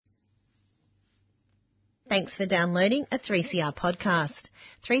Thanks for downloading a 3CR podcast.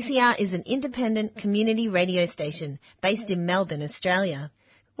 3CR is an independent community radio station based in Melbourne, Australia.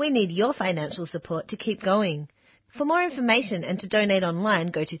 We need your financial support to keep going. For more information and to donate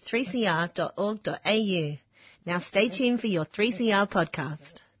online, go to 3cr.org.au. Now stay tuned for your 3CR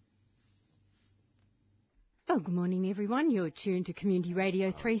podcast. Well, good morning, everyone. You're tuned to Community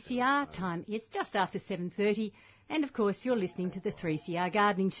Radio 3CR. Time is just after 7:30. And, of course, you're listening to the 3CR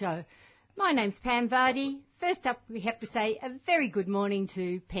Gardening Show. My name's Pam Vardy. First up, we have to say a very good morning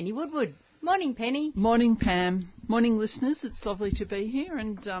to Penny Woodward. Morning, Penny. Morning, Pam. Morning, listeners. It's lovely to be here,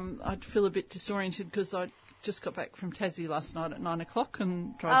 and I'd feel a bit disoriented because I just got back from Tassie last night at 9 o'clock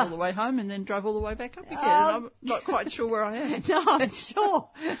and drove all the way home and then drove all the way back up again. And I'm not quite sure where I am. No, I'm sure.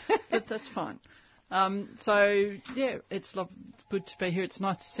 But that's fine. It's good to be here. It's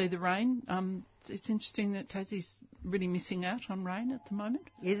nice to see the rain. It's interesting that Tassie's really missing out on rain at the moment.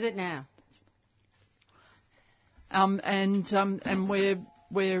 Is it now? I've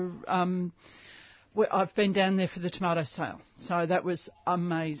been down there for the tomato sale, so that was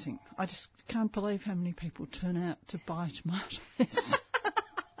amazing. I just can't believe how many people turn out to buy tomatoes.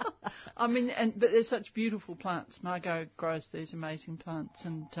 But they're such beautiful plants. Margot grows these amazing plants,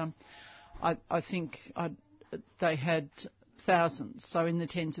 and I think they had thousands, so in the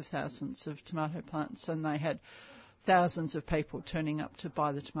tens of thousands of tomato plants, and they had thousands of people turning up to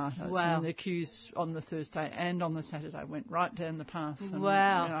buy the tomatoes. Wow. And the queues on the Thursday and on the Saturday went right down the path. And,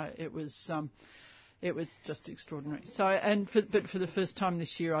 wow. It was just extraordinary. But for the first time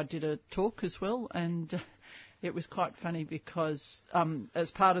this year I did a talk as well, and it was quite funny because as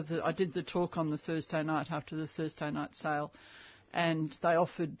part of I did the talk on the Thursday night after the Thursday night sale, and they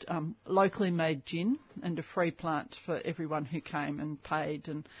offered locally made gin and a free plant for everyone who came and paid,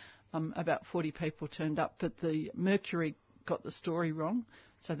 and about 40 people turned up, but the Mercury got the story wrong.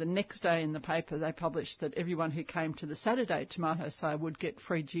 So the next day in the paper they published that everyone who came to the Saturday tomato sale would get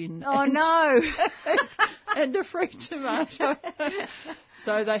free gin and a free tomato.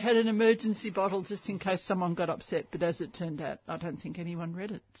 So they had an emergency bottle just in case someone got upset, but as it turned out, I don't think anyone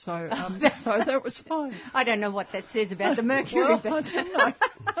read it. So so that was fine. I don't know what that says about the Mercury. Well, I don't know.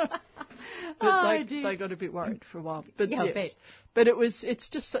 But they got a bit worried for a while. But yeah, yes. I bet. But it's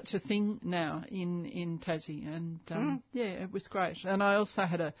just such a thing now in Tassie, and it was great. And I also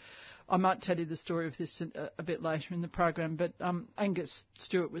had I might tell you the story of this a bit later in the program, but Angus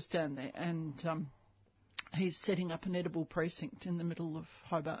Stewart was down there, and he's setting up an edible precinct in the middle of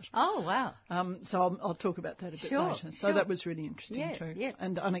Hobart. Oh, wow. So I'll talk about that a bit later. So that was really interesting too,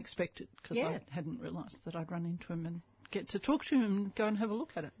 and unexpected because I hadn't realised that I'd run into him and get to talk to him and go and have a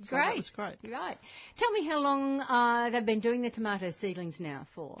look at it. So that was great. Right. Tell me how long they've been doing the tomato seedlings now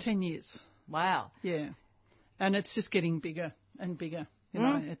for. 10 years. Wow. Yeah. And it's just getting bigger and bigger. You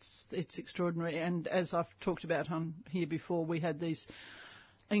know, it's extraordinary. And as I've talked about on here before, we had these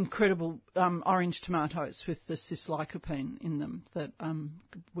incredible orange tomatoes with the cis-lycopene in them that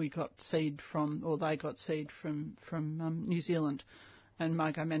we got seed from, or they got seed from New Zealand. And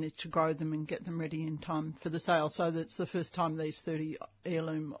Margot managed to grow them and get them ready in time for the sale. So that's the first time these 30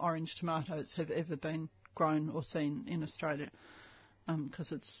 heirloom orange tomatoes have ever been grown or seen in Australia,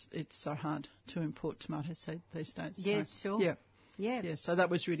 because it's so hard to import tomato seed these days. Yeah, so, sure. Yeah. So that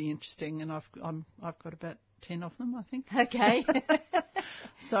was really interesting, and I've got about 10 of them, I think. Okay.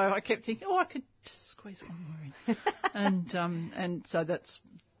 So I kept thinking, I could just squeeze one more in, and so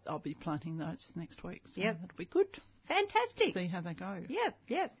I'll be planting those next week. So that'll be good. Fantastic. See how they go.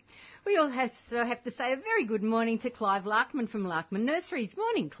 Yep. We all have to say a very good morning to Clive Larkman from Larkman Nurseries.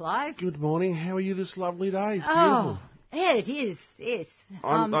 Morning, Clive. Good morning. How are you this lovely day? It's beautiful. Oh, yeah, it is, yes.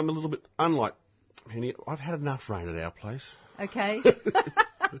 I'm a little bit unlike Penny. I've had enough rain at our place. Okay.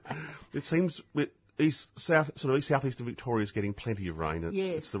 It seems southeast of Victoria is getting plenty of rain.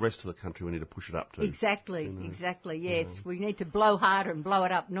 It's the rest of the country we need to push it up to. Exactly, yes. We need to blow harder and blow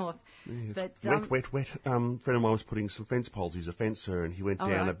it up north. Yes. But, wet. A friend of mine was putting some fence poles. He's a fencer, and he went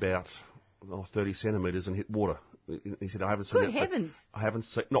down about 30 centimetres and hit water. He said, I haven't seen Good heavens. I haven't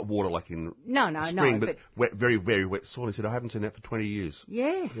seen, not water like in No, spring, but wet, very, very wet soil. He said, I haven't seen that for 20 years.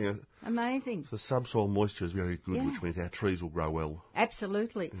 Yes, amazing. So the subsoil moisture is very good, which means our trees will grow well.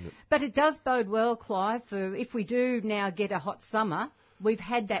 Absolutely. But it does bode well, Clive, for if we do now get a hot summer, we've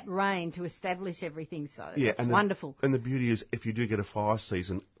had that rain to establish everything, so it's wonderful. And the beauty is, if you do get a fire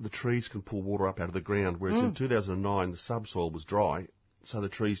season, the trees can pull water up out of the ground, whereas in 2009 the subsoil was dry, so the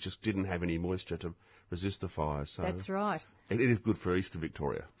trees just didn't have any moisture to resist the fire. So that's right. It is good for eastern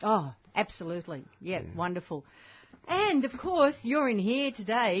Victoria. Oh, absolutely. Yeah, wonderful. And, of course, you're in here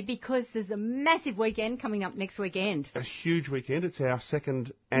today because there's a massive weekend coming up next weekend. A huge weekend. It's our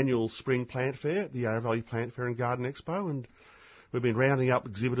second annual spring plant fair, the Yarra Valley Plant Fair and Garden Expo, and we've been rounding up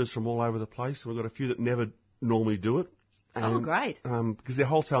exhibitors from all over the place, and we've got a few that never normally do it. Oh, great. Because they're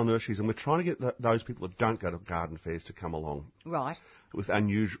wholesale nurseries, and we're trying to get those people that don't go to garden fairs to come along. Right. With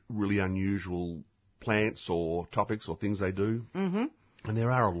really unusual plants or topics or things they do. Mm-hmm. And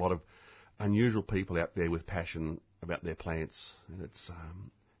there are a lot of unusual people out there with passion about their plants. And it's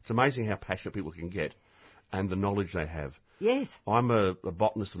amazing how passionate people can get and the knowledge they have. Yes. I'm a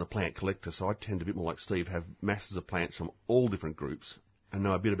botanist and a plant collector, so I tend, a bit more like Steve, have masses of plants from all different groups and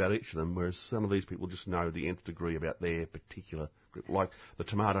know a bit about each of them, whereas some of these people just know the nth degree about their particular group. Like the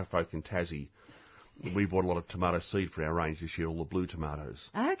tomato folk in Tassie, we bought a lot of tomato seed for our range this year, all the blue tomatoes.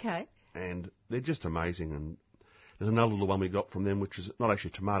 Okay. And they're just amazing. And there's another little one we got from them, which is not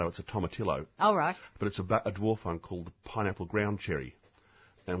actually a tomato, it's a tomatillo. All right. But it's a dwarf one called the pineapple ground cherry.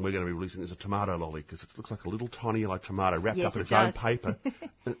 And we're going to be releasing it as a tomato lolly because it looks like a little tiny yellow tomato wrapped up in its own paper.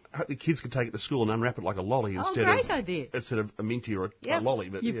 And I hope the kids can take it to school and unwrap it like a lolly instead of a minty or a lolly.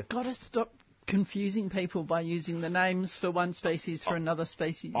 But You've got to stop confusing people by using the names for one species for another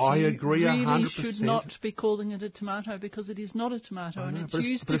species. I agree 100%. You really should not be calling it a tomato because it is not a tomato and it's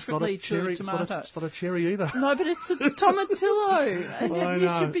used differently to a tomato. It's not a cherry either. No, but it's a tomatillo. And you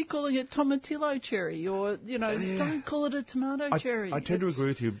should be calling it tomatillo cherry or, don't call it a tomato cherry. I tend to agree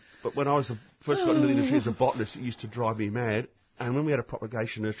with you, but when I first got into the industry as a botanist, it used to drive me mad. And when we had a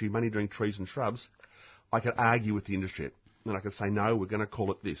propagation nursery money-doing trees and shrubs, I could argue with the industry. And I could say, no, we're going to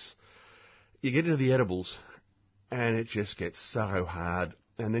call it this. You get into the edibles, and it just gets so hard.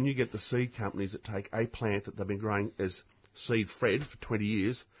 And then you get the seed companies that take a plant that they've been growing as Seed Fred for 20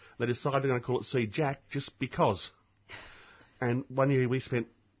 years. They decide they're going to call it Seed Jack just because. And one year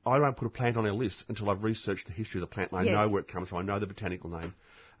I won't put a plant on our list until I've researched the history of the plant and I know where it comes from. I know the botanical name.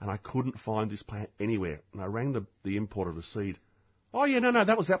 And I couldn't find this plant anywhere. And I rang the importer of the seed. Oh, yeah, no,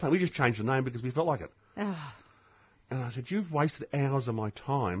 that was that plant. We just changed the name because we felt like it. And I said, you've wasted hours of my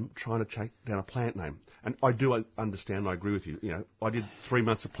time trying to take down a plant name. And I do understand, I agree with you. I did 3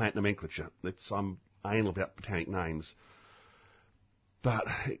 months of plant nomenclature. I'm anal about botanic names. But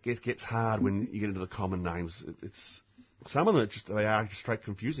it gets hard when you get into the common names. Some of them they are just straight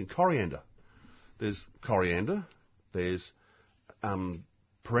confusing. Coriander. There's coriander. There's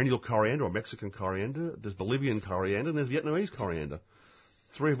perennial coriander or Mexican coriander. There's Bolivian coriander and there's Vietnamese coriander.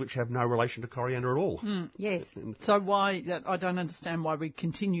 3 of which have no relation to coriander at all. Yes. So I don't understand why we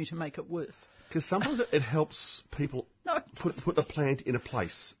continue to make it worse. Because sometimes it helps people put the plant in a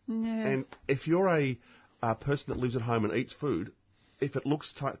place. Yeah. And if you're a person that lives at home and eats food, if it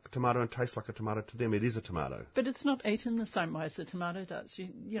looks tomato and tastes like a tomato to them, it is a tomato. But it's not eaten the same way as a tomato does.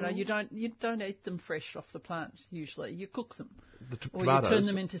 You don't eat them fresh off the plant usually. You cook them, or you turn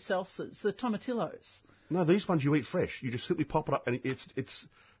them into salsas. The tomatillos. No, these ones you eat fresh. You just simply pop it up, and it's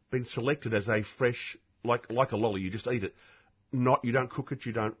been selected as a fresh, like a lolly. You just eat it. You don't cook it.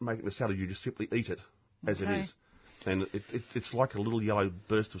 You don't make it in a salad. You just simply eat it as it is, and it's like a little yellow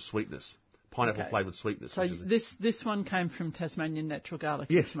burst of sweetness. Pineapple flavoured sweetness. So this one came from Tasmanian natural garlic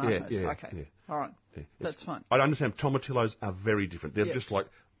tomatoes. Yeah. All right. Yeah, that's fine. I understand tomatillos are very different. They're just like,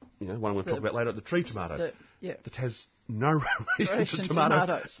 one we'll talk about later, the tree tomato. That has no relation to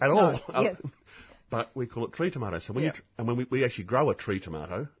tomatoes at all. But we call it tree tomato. So when we actually grow a tree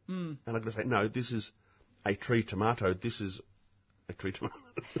tomato, and I'm going to say, no, this is a tree tomato. This is a tree tomato.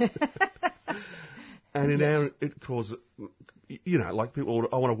 And it causes, like people,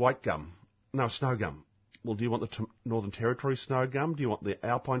 I want a white gum. No, snow gum. Well, do you want the Northern Territory snow gum? Do you want the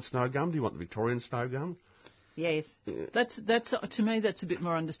Alpine snow gum? Do you want the Victorian snow gum? Yes. That's to me that's a bit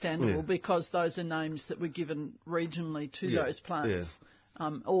more understandable because those are names that were given regionally to those plants.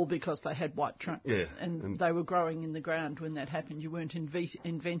 All because they had white trunks and they were growing in the ground when that happened. You weren't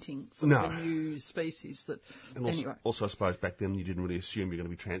inventing sort of a new species. Also, I suppose back then you didn't really assume you're going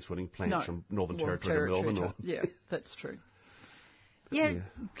to be transporting plants from Northern Territory to Melbourne. Yeah, that's true. Yeah,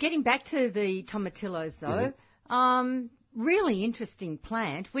 getting back to the tomatillos though, really interesting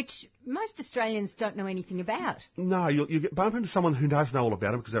plant, which most Australians don't know anything about. No, you get bump into someone who does know all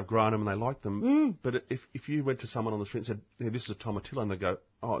about them because they've grown them and they like them. But if you went to someone on the street and said, hey, this is a tomatillo, and they go,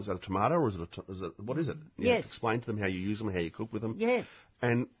 oh, is that a tomato or is it what is it? Yes. Explain to them how you use them, how you cook with them. Yes.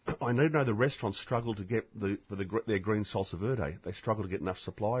 And I know the restaurants struggle to get their green salsa verde. They struggle to get enough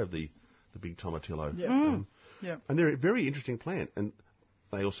supply of the big tomatillo. Yeah. And they're a very interesting plant. And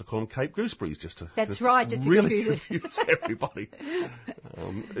they also call them Cape gooseberries just to really confuse everybody.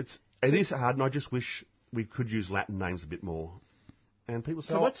 It is hard, and I just wish we could use Latin names a bit more. And people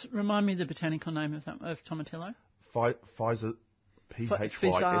say, so remind me the botanical name of tomatillo? Pfizer,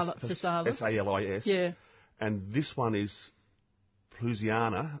 Physalis. S-A-L-I-S. Yeah. And this one is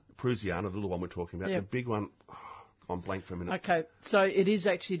Prusiana, the little one we're talking about. Yeah. The big one, I'm blank for a minute. Okay, so it is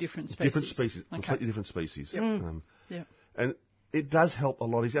actually different species. Different species, Okay. completely different species. Yep. Yeah. And it does help a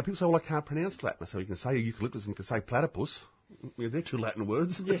lot. People say, well, I can't pronounce Latin. So you can say eucalyptus and you can say platypus. Yeah, they're two Latin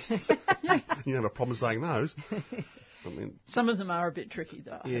words. Yes. You have a problem saying those. I mean, Some of them are a bit tricky,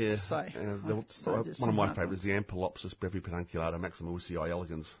 though, I yeah. have to say. One of my favourites is the Ampelopsis brevipedunculatum maximusii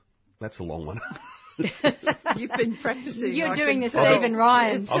elegans. That's a long one. You've been practising. You're I doing can the tell. Stephen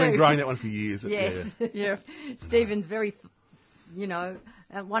Ryan too. I've been growing that one for years. Yes. Yeah. Stephen's very,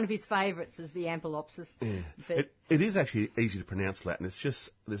 one of his favourites is the Ampelopsis. Yeah. But It is actually easy to pronounce Latin. It's just,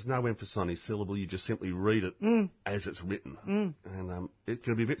 there's no emphasis on each syllable. You just simply read it as it's written. And it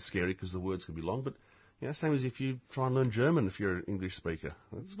can be a bit scary because the words can be long, but same as if you try and learn German if you're an English speaker.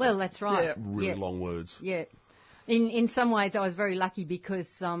 that's right. Yeah. Really long words. Yeah. In some ways, I was very lucky because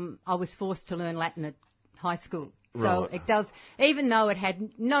I was forced to learn Latin at high school. So Right. it does, even though it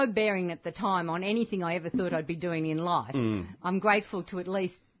had no bearing at the time on anything I ever thought I'd be doing in life, I'm grateful to at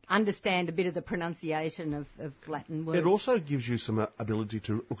least understand a bit of the pronunciation of Latin words. It also gives you some ability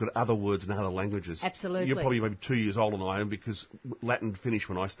to look at other words in other languages. Absolutely. You're probably maybe 2 years older than I am because Latin finished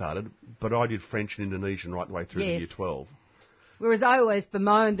when I started, but I did French and Indonesian right the way through to Yes. year 12. Whereas I always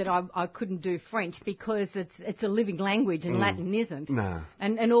bemoaned that I couldn't do French because it's a living language and Latin isn't. No.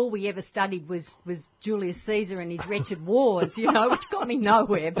 And all we ever studied was Julius Caesar and his wretched wars, which got me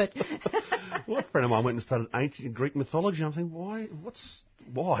nowhere. But Well, a friend of mine went and studied ancient Greek mythology. I'm thinking,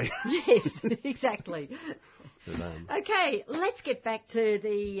 why? yes, exactly. But, Okay, let's get back to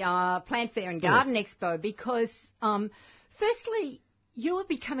the Plant Fair and Garden Expo because, firstly, you are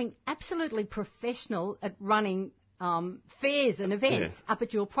becoming absolutely professional at running fairs and events up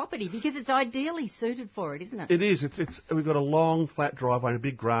at your property because it's ideally suited for it, isn't it? It is. We've got a long flat driveway and a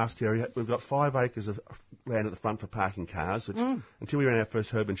big grassed area. We've got 5 acres of land at the front for parking cars, which until we ran our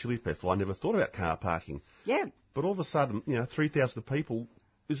first Herb and Chili Festival, I never thought about car parking. Yeah. But all of a sudden, 3,000 people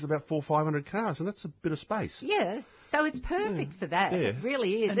is about 400 or 500 cars, and that's a bit of space. Yeah, so it's perfect for that. Yeah. It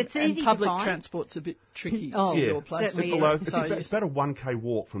really is. It's and easy public to find. transport's a bit tricky Oh, to yeah, your place. certainly Although is. it's about a 1k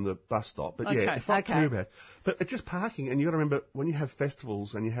walk from the bus stop, but Okay. it's not Okay. too bad. But it's just parking, and you've got to remember, when you have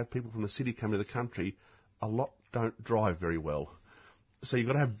festivals and you have people from the city come to the country, a lot don't drive very well. So you've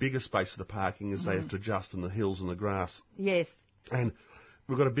got to have bigger space for the parking as they have to adjust in the hills and the grass. Yes. And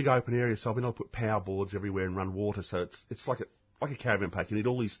we've got a big open area, so I've been able to put power boards everywhere and run water, so it's like a caravan park. You need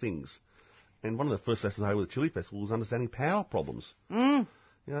all these things. And one of the first lessons I had with the Chili Festival was understanding power problems. I'm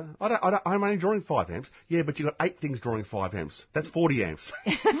only drawing 5 amps. Yeah, but you've got 8 things drawing 5 amps. That's 40 amps.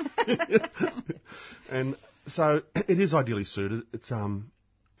 And so it is ideally suited.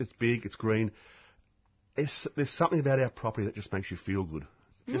 It's big, it's green. There's something about our property that just makes you feel good.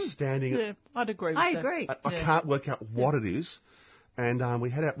 Just standing. Yeah, I'd agree with I that. agree. I can't work out what it is. And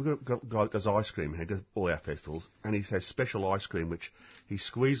we've got a guy that does ice cream. He does all our festivals, and he has special ice cream, which he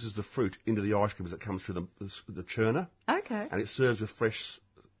squeezes the fruit into the ice cream as it comes through the churner, Okay. and it serves with fresh.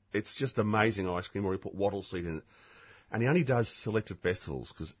 It's just amazing ice cream, or he put wattle seed in it. And he only does selected festivals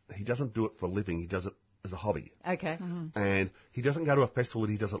because he doesn't do it for a living. He does it as a hobby, Okay. and he doesn't go to a festival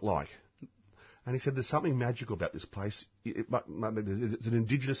that he doesn't like. And he said there's something magical about this place. It's an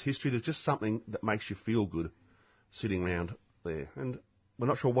indigenous history. There's just something that makes you feel good sitting around there. And we're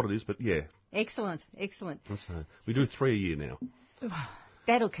not sure what it is, but yeah. Excellent. Excellent. So we do 3 a year now.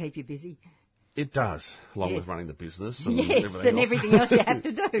 That'll keep you busy. It does, along Yes. with running the business and Yes, everything and else. everything else you have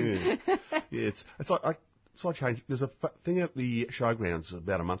to do. Yeah, it's like I changed. There's a thing at the showgrounds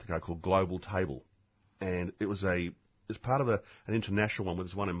about a month ago called Global Table, and it's part of an international one.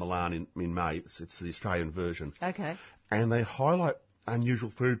 There's one in Milan in May. It's the Australian version. Okay. And they highlight unusual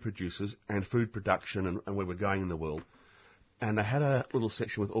food producers and food production and where we're going in the world. And they had a little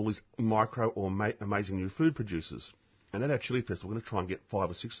section with all these micro or amazing new food producers. And at our Chili Festival, we're going to try and get 5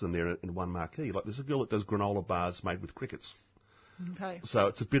 or 6 of them there in one marquee. Like there's a girl that does granola bars made with crickets. Okay. So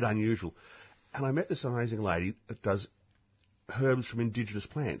it's a bit unusual. And I met this amazing lady that does herbs from indigenous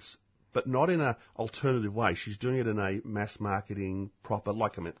plants, but not in an alternative way. She's doing it in a mass marketing proper,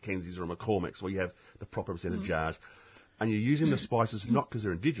 like a Mackenzie's or a McCormick's, where you have the proper represented jars. And you're using the spices not because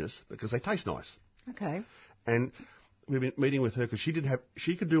they're indigenous, but because they taste nice. Okay. And we've been meeting with her because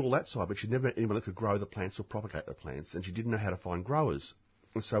she could do all that side, but she'd never met anyone that could grow the plants or propagate the plants, and she didn't know how to find growers.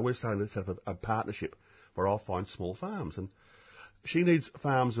 And so we're starting to set up a partnership where I'll find small farms. And she needs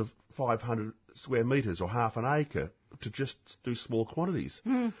farms of 500 square metres or half an acre to just do small quantities.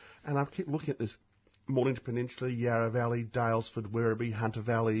 And I keep looking at this Mornington Peninsula, Yarra Valley, Dalesford, Werribee, Hunter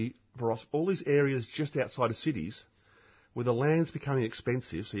Valley, Boros, all these areas just outside of cities where the land's becoming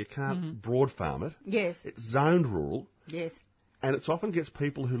expensive, so you can't broad farm it. Yes. It's zoned rural. Yes. And it often gets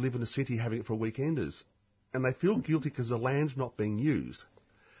people who live in the city having it for weekenders. And they feel guilty because the land's not being used.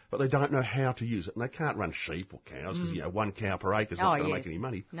 But they don't know how to use it. And they can't run sheep or cows because, 1 cow per acre is not going to make any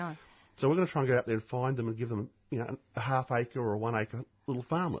money. No. So we're going to try and go out there and find them and give them, a half acre or a 1 acre little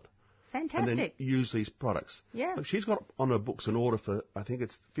farmlet. Fantastic. And then use these products. Yeah. Look, she's got on her books an order for, I think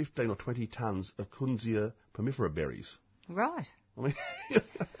it's 15 or 20 tonnes of Kunzia pomifera berries. Right. I mean,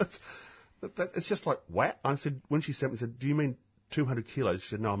 it's just like, wow. I said, when she sent me, I said, do you mean 200 kilos? She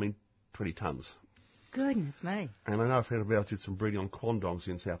said, no, I mean 20 tonnes. Goodness me. And I know a friend of ours did some breeding on quandogs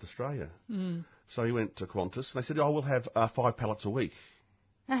in South Australia. So he went to Qantas, and they said, we'll have 5 pallets a week.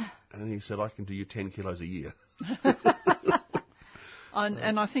 And he said, I can do you 10 kilos a year.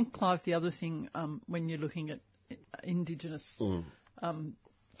 And I think, Clive, the other thing when you're looking at Indigenous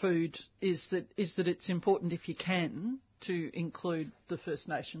food is that it's important, if you can, to include the First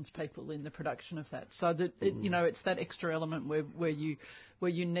Nations people in the production of that, so that it's that extra element where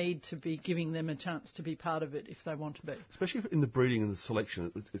you need to be giving them a chance to be part of it if they want to be. Especially in the breeding and the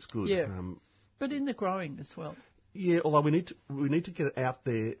selection, it's good. Yeah. But in the growing as well. Yeah, although we need to get it out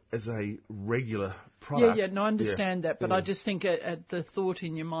there as a regular product. Yeah, no, I understand that, but I just think the thought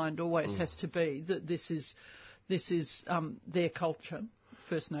in your mind always has to be that this is their culture,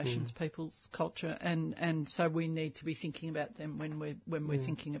 First Nations people's culture, and so we need to be thinking about them when we're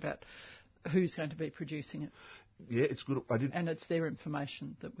thinking about who's going to be producing it. Yeah, it's good. And it's their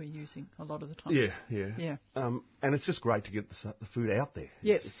information that we're using a lot of the time. Yeah. And it's just great to get the food out there.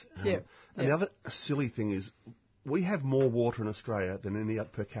 Yes. And the other silly thing is, we have more water in Australia than any other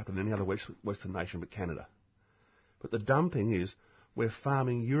per capita than any other Western nation but Canada. But the dumb thing is, we're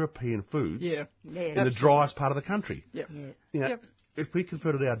farming European foods in the driest part of the country. If we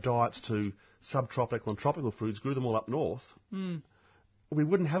converted our diets to subtropical and tropical foods, grew them all up north, we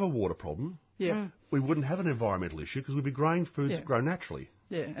wouldn't have a water problem. We wouldn't have an environmental issue because we'd be growing foods that grow naturally.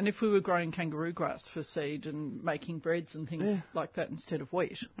 Yeah, and if we were growing kangaroo grass for seed and making breads and things like that instead of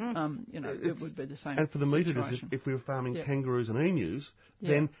wheat, it would be the same. And for the meat eaters, if we were farming kangaroos and emus,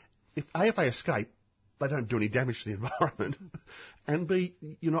 then if they escape, they don't do any damage to the environment, and B,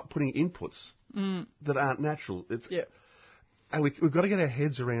 you're not putting inputs that aren't natural. And we've got to get our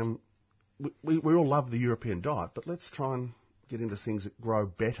heads around. We all love the European diet, but let's try and get into things that grow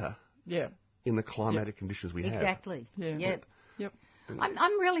better. In the climatic conditions we have. Exactly. Yep.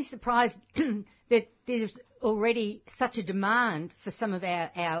 I'm really surprised that there's already such a demand for some of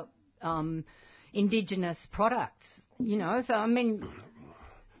our Indigenous products.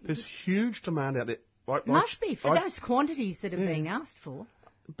 There's huge demand out there. Must be for those quantities that are being asked for.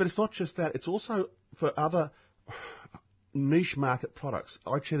 But it's not just that. It's also for other niche market products.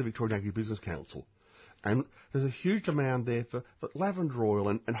 I chair the Victorian Agri-Business Council. And there's a huge demand there for lavender oil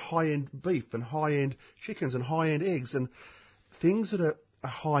and high-end beef and high-end chickens and high-end eggs and things that are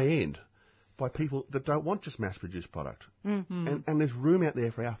high-end by people that don't want just mass-produced product. And there's room out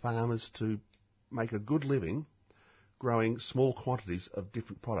there for our farmers to make a good living growing small quantities of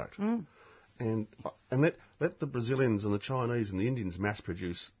different product. And let the Brazilians and the Chinese and the Indians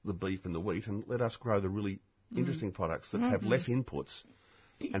mass-produce the beef and the wheat, and let us grow the really interesting products that have less inputs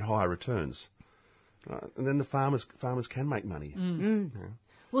and higher returns. And then the farmers can make money.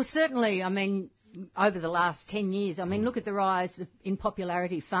 Well, certainly, over the last 10 years, look at the rise in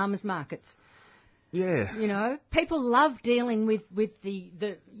popularity of farmers' markets. Yeah. People love dealing with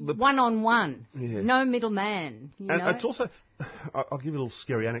the one-on-one, no middleman. And it's also, I'll give you a little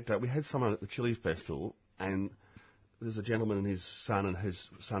scary anecdote. We had someone at the Chili Festival, and there's a gentleman and his son and his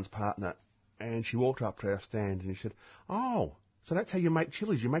son's partner, and she walked up to our stand and he said, "Oh, so that's how you make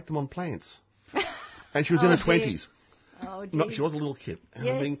chilies? You make them on plants?" And she was in her 20s. Oh, dear. She was a little kid.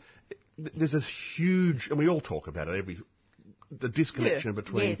 Yes. There's this huge, and we all talk about it, the disconnection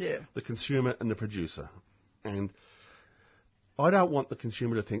between the consumer and the producer. And I don't want the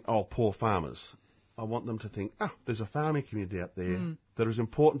consumer to think, oh, poor farmers. I want them to think, there's a farming community out there that is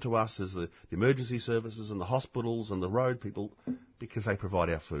important to us as the emergency services and the hospitals and the road people because they provide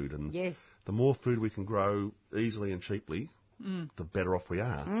our food. And the more food we can grow easily and cheaply, the better off we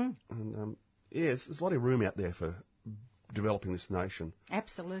are. And there's a lot of room out there for developing this nation.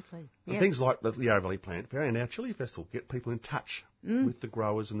 Absolutely. And things like the Yarra Valley Plant Fair and our Chili Festival get people in touch with the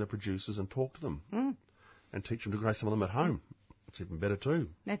growers and the producers and talk to them and teach them to grow some of them at home. It's even better too.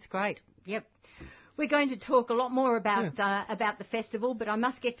 That's great. Yep. We're going to talk a lot more about the festival, but I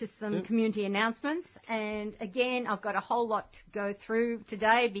must get to some community announcements. And again, I've got a whole lot to go through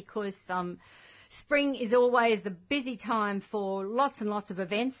today because Spring is always the busy time for lots and lots of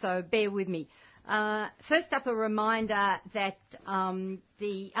events, so bear with me. First up, a reminder that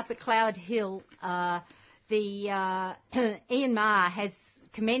the up at Cloud Hill, Ian Maher has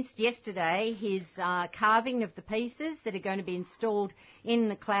commenced yesterday his carving of the pieces that are going to be installed in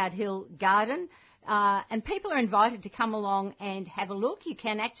the Cloud Hill garden. And people are invited to come along and have a look. You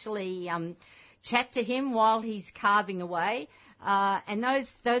can actually chat to him while he's carving away. And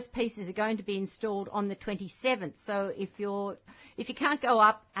those pieces are going to be installed on the 27th. So if you can't go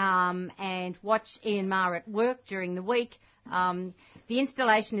up and watch Ian Maher at work during the week, the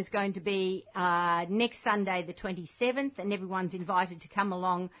installation is going to be next Sunday, the 27th, and everyone's invited to come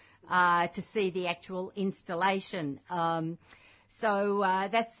along to see the actual installation. So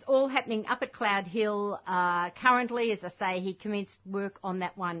that's all happening up at Cloud Hill currently. As I say, he commenced work on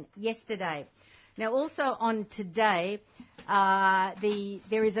that one yesterday. Now, also on today,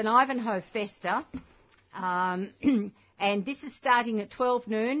 there is an Ivanhoe Festa, and this is starting at 12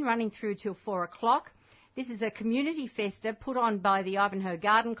 noon, running through till 4 o'clock. This is a community festa put on by the Ivanhoe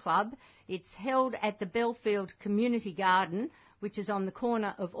Garden Club. It's held at the Belfield Community Garden, which is on the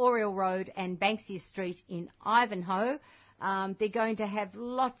corner of Oriel Road and Banksia Street in Ivanhoe. They're going to have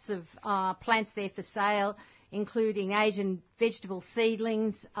lots of plants there for sale, including Asian vegetable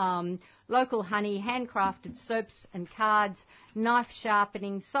seedlings, local honey, handcrafted soaps and cards, knife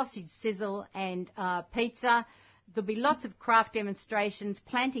sharpening, sausage sizzle and pizza. There'll be lots of craft demonstrations,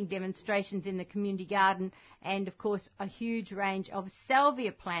 planting demonstrations in the community garden, and, of course, a huge range of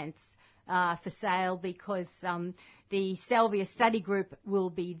salvia plants for sale because the salvia study group will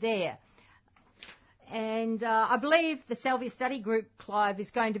be there. And I believe the Salvia Study Group, Clive, is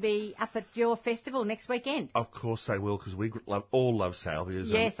going to be up at your festival next weekend. Of course they will, because we all love salvias.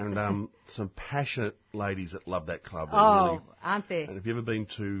 Yes. And some passionate ladies that love that club. Oh, really, aren't there? and if you've ever been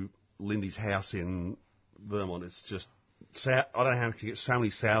to Lindy's house in Vermont, it's just... I don't know how you can get so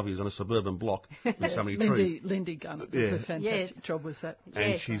many salvias on a suburban block with so many trees. Lindy Gunnett does a fantastic job with that.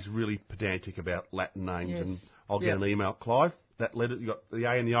 And she's really pedantic about Latin names. Yes. And I'll get an email, Clive, that letter, you got the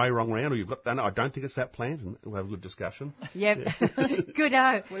A and the O wrong round, or you've got that. No, I don't think it's that plant, and we'll have a good discussion. Yep.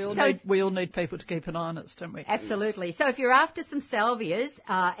 Good-o. We all need people to keep an eye on it, don't we? Absolutely. So if you're after some salvias,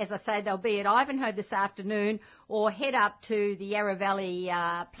 as I say, they'll be at Ivanhoe this afternoon, or head up to the Yarra Valley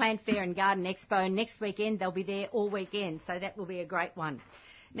Plant Fair and Garden Expo next weekend. They'll be there all weekend, so that will be a great one.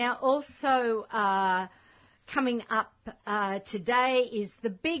 Now, also coming up today is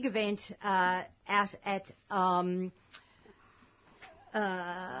the big event out at...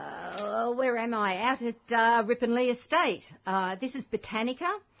 where am I? Out at Ripponlea Estate. This is Botanica,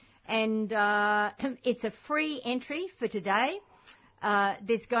 and it's a free entry for today.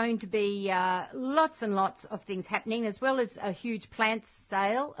 There's going to be lots and lots of things happening, as well as a huge plant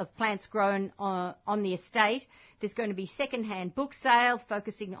sale of plants grown on the estate. There's going to be second-hand book sale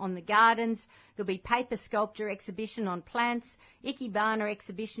focusing on the gardens. There'll be paper sculpture exhibition on plants, Ikebana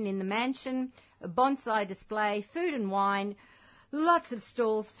exhibition in the mansion, a bonsai display, food and wine, lots of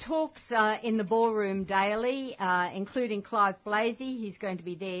stalls, talks in the ballroom daily, including Clive Blasey. He's going to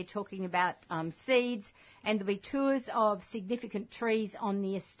be there talking about seeds, and there'll be tours of significant trees on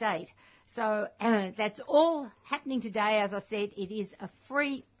the estate. So that's all happening today. As I said, it is a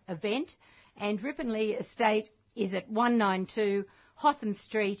free event, and Ripponlea Estate is at 192 Hotham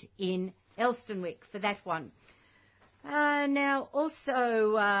Street in Elstonwick for that one. Now,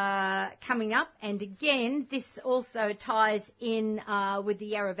 also coming up, and again, this also ties in with the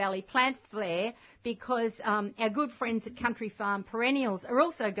Yarra Valley Plant Fair, because our good friends at Country Farm Perennials are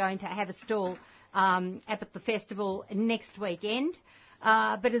also going to have a stall at the festival next weekend.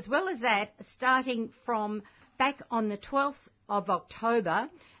 But as well as that, starting from back on the 12th of October,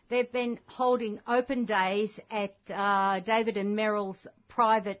 they've been holding open days at David and Merrill's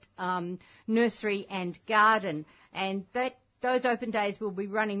private nursery and garden. And those open days will be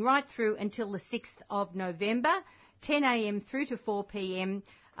running right through until the 6th of November, 10 a.m. through to 4 p.m.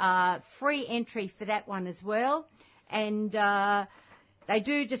 Free entry for that one as well. And they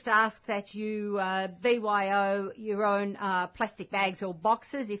do just ask that you BYO your own plastic bags or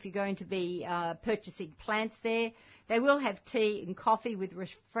boxes if you're going to be purchasing plants there. They will have tea and coffee with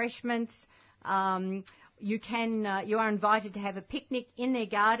refreshments. You are invited to have a picnic in their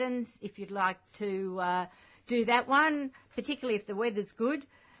gardens if you'd like to do that one, particularly if the weather's good.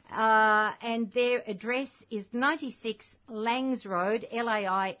 And their address is 96 Langs Road,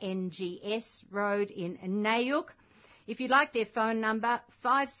 Laings Road in Nayuk. If you'd like their phone number,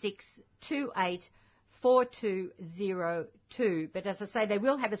 5628 4202. too. But as I say, they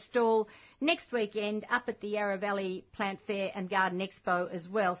will have a stall next weekend up at the Yarra Valley Plant Fair and Garden Expo as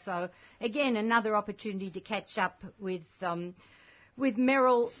well. So again, another opportunity to catch up with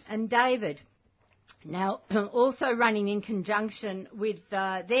Meryl and David. Now, also running in conjunction with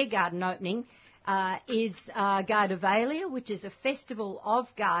their garden opening is Gardevalia, which is a festival of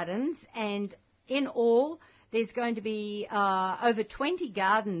gardens, and in all there's going to be over 20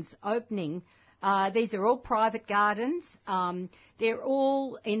 gardens opening. These are all private gardens. They're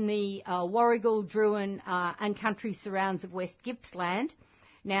all in the Warragul, Druin and country surrounds of West Gippsland.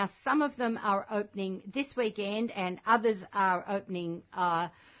 Now, some of them are opening this weekend and others are opening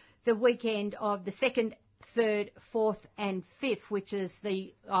the weekend of the 2nd, 3rd, 4th and 5th, which is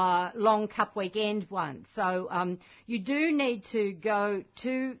the long cup weekend one. So you do need to go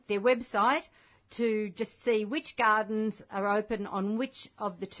to their website to just see which gardens are open on which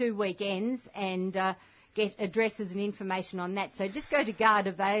of the 2 weekends and get addresses and information on that. So just go to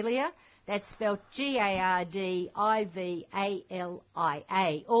Gardevalia. That's spelled Gardivalia,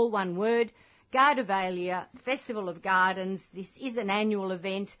 all one word. Gardevalia, Festival of Gardens. This is an annual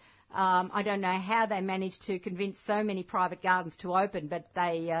event. I don't know how they managed to convince so many private gardens to open, but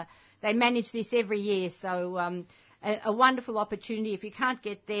they manage this every year. So a wonderful opportunity. If you can't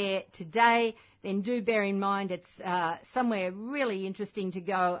get there today, then do bear in mind it's somewhere really interesting to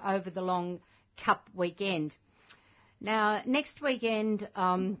go over the long cup weekend. Now, next weekend,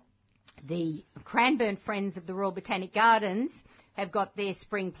 the Cranbourne Friends of the Royal Botanic Gardens have got their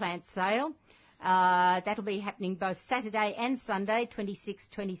spring plant sale. That'll be happening both Saturday and Sunday, 26th,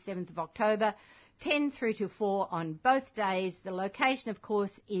 27th of October, 10 through to 4 on both days. The location, of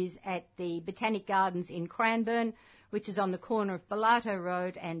course, is at the Botanic Gardens in Cranbourne, which is on the corner of Bellato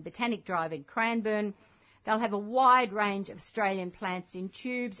Road and Botanic Drive in Cranbourne. They'll have a wide range of Australian plants in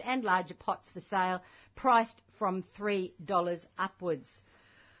tubes and larger pots for sale, priced from $3 upwards.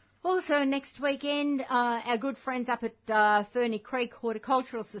 Also next weekend, our good friends up at Ferny Creek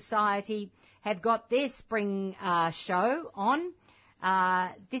Horticultural Society have got their spring show on.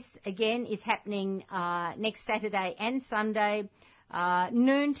 This again is happening next Saturday and Sunday,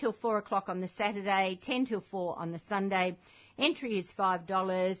 noon till 4 o'clock on the Saturday, 10 till 4 on the Sunday. Entry is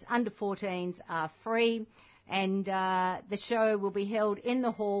 $5, under 14s are free, and the show will be held in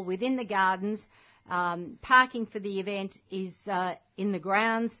the hall within the gardens. Parking for the event is in the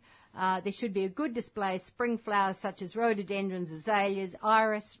grounds. There should be a good display of spring flowers such as rhododendrons, azaleas,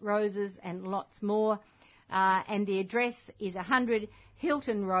 iris, roses and lots more. And the address is 100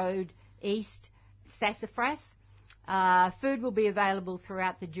 Hilton Road East, Sassafras. Food will be available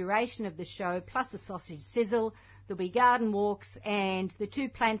throughout the duration of the show, plus a sausage sizzle. There'll be garden walks, and the 2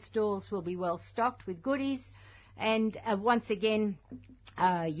 plant stalls will be well stocked with goodies. And once again,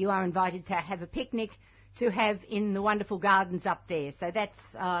 you are invited to have a picnic to have in the wonderful gardens up there. So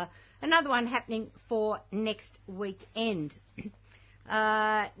that's another one happening for next weekend.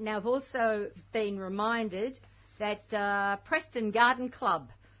 Now, I've also been reminded that Preston Garden Club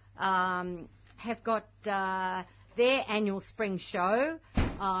have got their annual spring show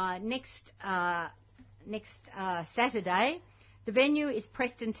next Saturday. The venue is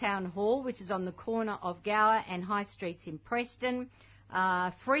Preston Town Hall, which is on the corner of Gower and High Streets in Preston.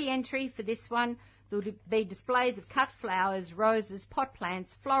 Free entry for this one. There will be displays of cut flowers, roses, pot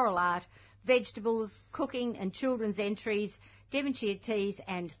plants, floral art, vegetables, cooking and children's entries, Devonshire teas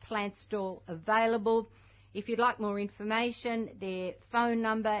and plant stall available. If you'd like more information, their phone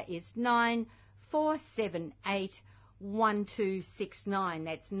number is 9478 1269.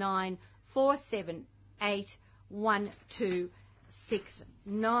 That's 9478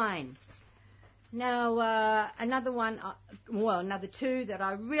 1269. Now, another 2 that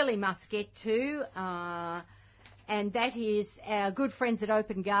I really must get to, and that is our good friends at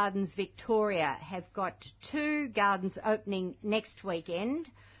Open Gardens Victoria have got 2 gardens opening next weekend.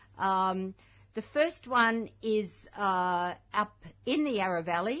 The first one is up in the Yarra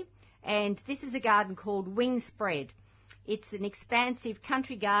Valley, and this is a garden called Wingspread. It's an expansive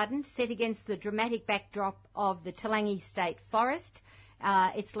country garden set against the dramatic backdrop of the Talangi State Forest.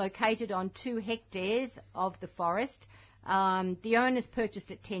 It's located on 2 hectares of the forest. The owners purchased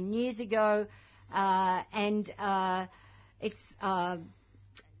it 10 years ago, and it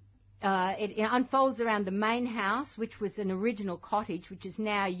unfolds around the main house, which was an original cottage, which is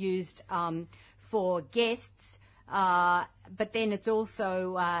now used for guests. But then it's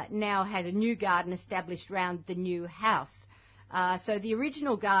also now had a new garden established around the new house. So the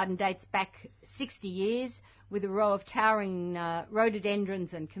original garden dates back 60 years with a row of towering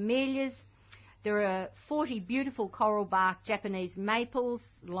rhododendrons and camellias. There are 40 beautiful coral bark Japanese maples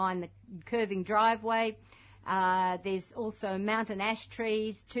line the curving driveway. There's also mountain ash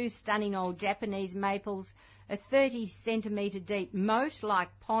trees, 2 stunning old Japanese maples, a 30-centimetre deep moat-like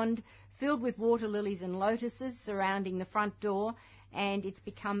pond filled with water lilies and lotuses surrounding the front door, and it's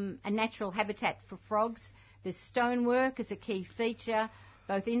become a natural habitat for frogs. There's stonework as a key feature,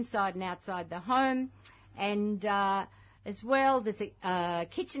 both inside and outside the home, and as well, there's a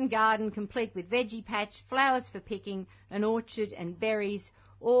kitchen garden complete with veggie patch, flowers for picking, an orchard and berries,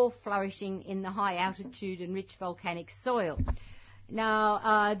 all flourishing in the high altitude and rich volcanic soil.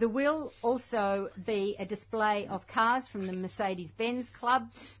 Now, there will also be a display of cars from the Mercedes-Benz Club.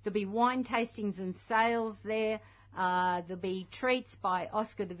 There'll be wine tastings and sales there. There'll be treats by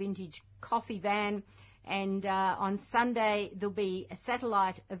Oscar the Vintage Coffee Van. And on Sunday, there'll be a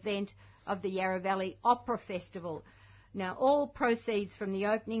satellite event of the Yarra Valley Opera Festival. Now, all proceeds from the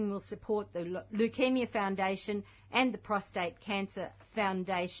opening will support the Leukemia Foundation and the Prostate Cancer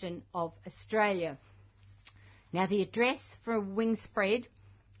Foundation of Australia. Now, the address for Wingspread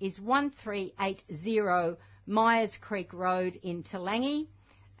is 1380 Myers Creek Road in Toolangi.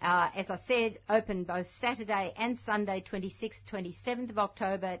 As I said, open both Saturday and Sunday, 26th, 27th of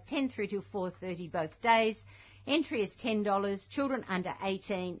October, 10 through till 4:30 both days. Entry is $10. Children under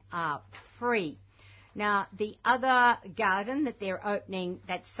 18 are free. Now, the other garden that they're opening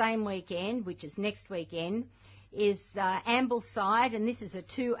that same weekend, which is next weekend, is Ambleside, and this is a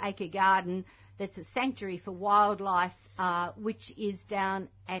 2-acre garden that's a sanctuary for wildlife, which is down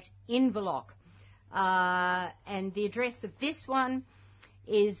at Inverloch. And the address of this one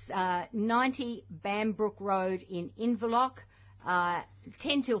is 90 Bambrook Road in Inverloch,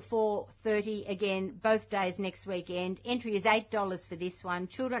 10 till 4:30, again, both days next weekend. Entry is $8 for this one,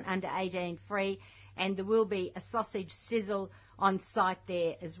 children under 18 free, and there will be a sausage sizzle on site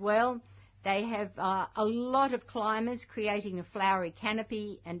there as well. They have a lot of climbers creating a flowery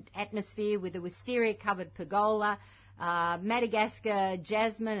canopy and atmosphere with a wisteria-covered pergola, Madagascar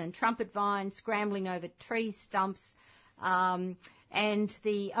jasmine and trumpet vines scrambling over tree stumps. And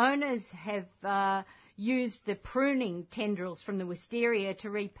the owners have used the pruning tendrils from the wisteria to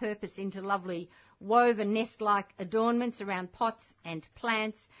repurpose into lovely woven nest-like adornments around pots and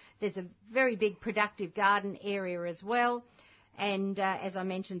plants. There's a very big productive garden area as well. And as I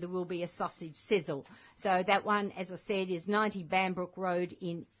mentioned, there will be a sausage sizzle. So that one, as I said, is 90 Bambrook Road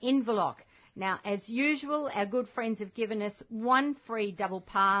in Inverloch. Now, as usual, our good friends have given us one free double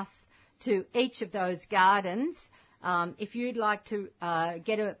pass to each of those gardens. If you'd like to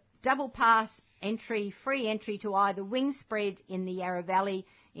get a double pass entry, free entry to either Wingspread in the Yarra Valley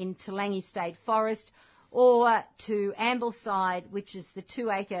in Toolangi State Forest, or to Ambleside, which is the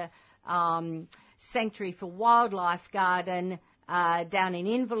 2-acre Sanctuary for Wildlife Garden down in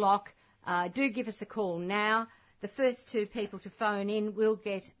Inverloch, do give us a call now. The first 2 people to phone in will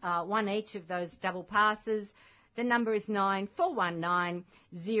get one each of those double passes. The number is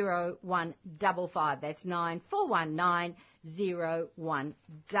 94190155. That's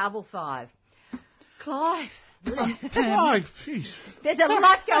 94190155. Clive. Oh, jeez. There's a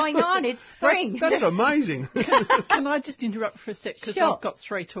lot going on. It's spring. That's amazing. Can I just interrupt for a sec? Because Sure. I've got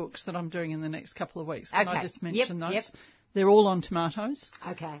 3 talks that I'm doing in the next couple of weeks. Can I Okay. just mention those? Yep. They're all on tomatoes.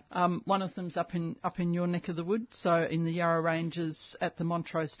 Okay. One of them's up in your neck of the wood, so in the Yarra Ranges at the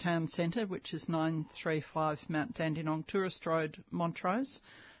Montrose Town Centre, which is 935 Mount Dandenong Tourist Road, Montrose,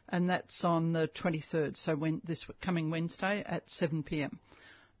 and that's on the 23rd, so this coming Wednesday at 7 p.m.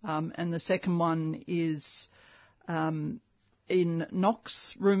 And the second one is in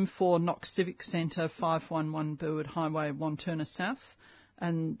Knox, Room 4, Knox Civic Centre, 511 Burwood Highway, Wanturna South,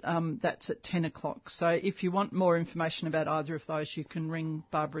 and that's at 10 o'clock. So if you want more information about either of those, you can ring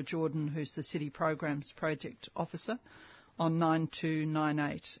Barbara Jordan, who's the City Programs Project Officer, on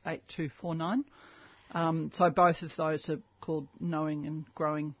 9298 8249. So both of those are called Knowing and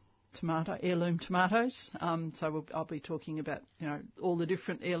Growing Heirloom Tomatoes. So I'll be talking about, all the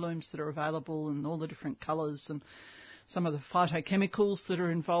different heirlooms that are available and all the different colours and some of the phytochemicals that are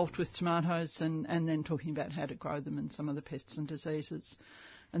involved with tomatoes, and then talking about how to grow them and some of the pests and diseases.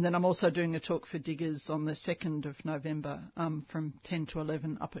 And then I'm also doing a talk for diggers on the 2nd of November from 10 to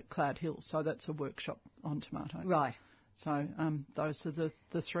 11 up at Cloud Hill. So that's a workshop on tomatoes. Right. So those are the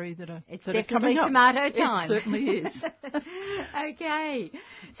 3 that are It's that are definitely coming up. tomato time. It certainly is. Okay.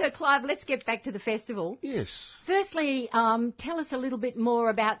 So, Clive, let's get back to the festival. Yes. Firstly, tell us a little bit more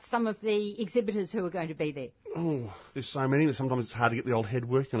about some of the exhibitors who are going to be there. Oh, there's so many that sometimes it's hard to get the old head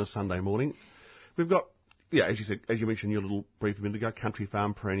working on a Sunday morning. We've got, as you mentioned, your little brief a minute ago, Country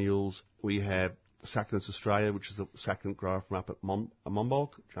Farm Perennials. We have Succulents Australia, which is the succulent grower from up at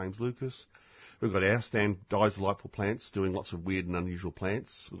Monbulk, James Lucas. We've got our stand, Di's Delightful Plants, doing lots of weird and unusual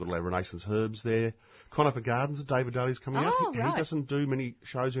plants. We've got all our Renaissance herbs there. Conifer Gardens, David Daly's coming out. He doesn't do many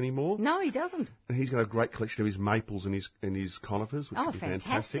shows anymore. No, he doesn't. And he's got a great collection of his maples and his conifers, which would be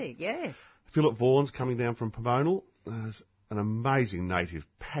fantastic, yes. Philip Vaughan's coming down from Pomonal. An amazing native,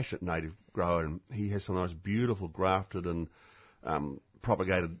 passionate native grower, and he has some of those beautiful grafted and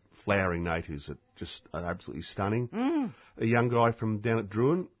propagated flowering natives that just are absolutely stunning. A young guy from down at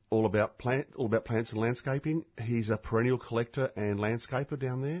Druin, all about plants and landscaping. He's a perennial collector and landscaper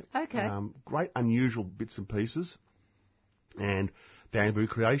down there. Okay. Great unusual bits and pieces. And Bamboo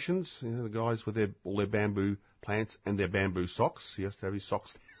Creations, the guys with all their bamboo plants and their bamboo socks. He has to have his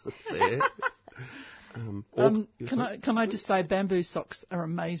socks there. Can I just say, bamboo socks are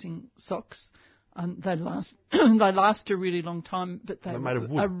amazing socks. They last they last a really long time, but they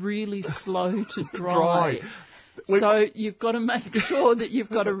are really slow to dry. So you've got to make sure that you've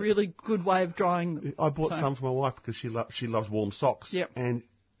got a really good way of drying them. I bought some for my wife because she loves warm socks. Yep. And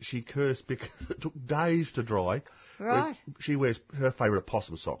she cursed because it took days to dry. Right. She wears her favourite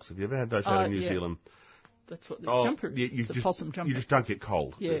possum socks. Have you ever had those out in New Zealand? That's what this jumper is. It's a possum jumper. You just don't get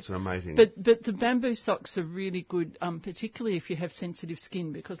cold. Yeah. It's amazing. But the bamboo socks are really good, particularly if you have sensitive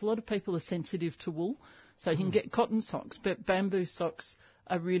skin, because a lot of people are sensitive to wool. So you can get cotton socks, but bamboo socks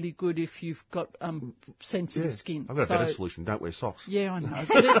are really good if you've got sensitive skin. I've got a better solution. Don't wear socks. Yeah, I know.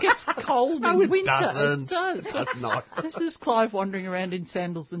 But it gets cold in winter. Doesn't. It does. It does not. This is Clive wandering around in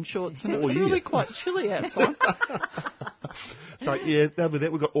sandals and shorts, and it's really quite chilly outside. So, over there,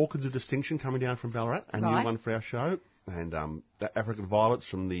 we've got Orchids of Distinction coming down from Ballarat, a new one for our show, and the African Violets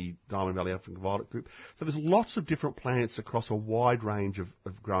from the Diamond Valley African Violet Group. So there's lots of different plants across a wide range of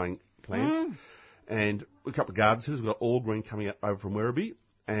growing plants. And a couple of garden centres. We've got All Green coming up over from Werribee,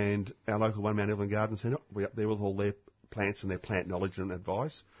 and our local One Mount Evelyn Garden Centre. We're up there with all their plants and their plant knowledge and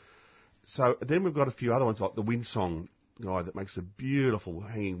advice. So then we've got a few other ones, like the Windsong guy that makes the beautiful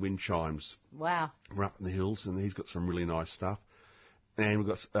hanging wind chimes. Wow. We're up in the hills, and he's got some really nice stuff. And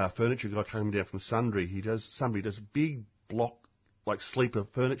we've got furniture guy coming down from Sundry. Somebody does big block, like sleeper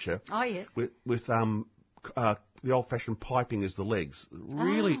furniture. Oh, yes. With the old-fashioned piping as the legs.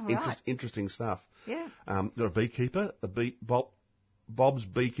 Really interesting stuff. Yeah. Got a beekeeper, Bob's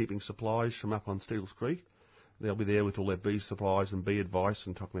Beekeeping Supplies from up on Steeles Creek. They'll be there with all their bee supplies and bee advice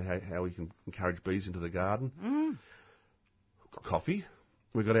and talking about how we can encourage bees into the garden. Got coffee.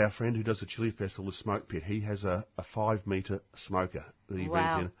 We've got our friend who does the chili festival, the Smoke Pit. He has a 5-metre smoker that he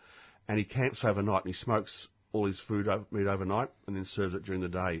brings in. And he camps overnight and he smokes all his meat overnight and then serves it during the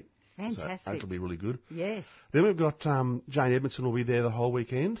day. Fantastic. So that'll be really good. Yes. Then we've got Jane Edmondson will be there the whole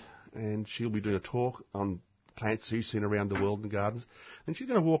weekend, and she'll be doing a talk on plants she's seen around the world in gardens. And she's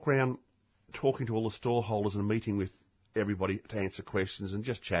going to walk around talking to all the stall holders and meeting with everybody to answer questions and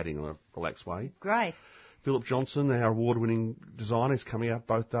just chatting in a relaxed way. Great. Philip Johnson, our award-winning designer, is coming out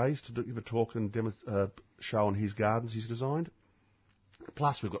both days to give a talk and show on his gardens he's designed.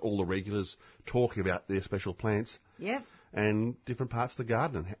 Plus, we've got all the regulars talking about their special plants. Yep. And different parts of the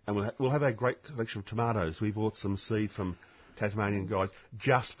garden. And we'll have a great collection of tomatoes. We bought some seed from Tasmanian guys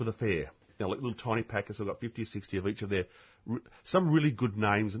just for the fair. Like little tiny packets. We've got 50 or 60 of each of their, some really good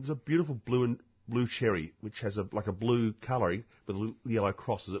names. And there's a beautiful blue cherry, which has a blue colouring with a little yellow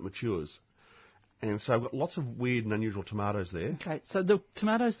cross as it matures. And so we've got lots of weird and unusual tomatoes there. Okay, so the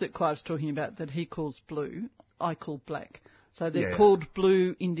tomatoes that Clive's talking about that he calls blue, I call black. So they're called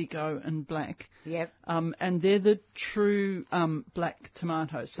blue, indigo and black. Yep. And they're the true black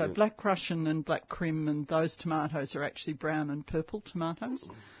tomatoes. So Black Russian and Black Krim and those tomatoes are actually brown and purple tomatoes.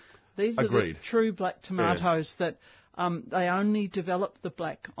 These are the true black tomatoes that they only develop the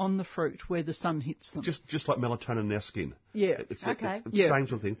black on the fruit where the sun hits them. Just like melatonin in our skin. Yeah. It's the same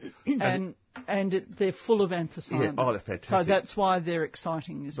sort of thing. And they're full of anthocyanin. Yeah. Oh, they're fantastic. So that's why they're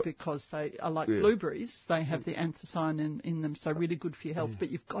exciting, because they are like blueberries. They have the anthocyanin in them, so really good for your health. But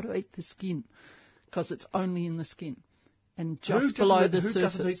you've got to eat the skin, because it's only in the skin. And just below the surface. Who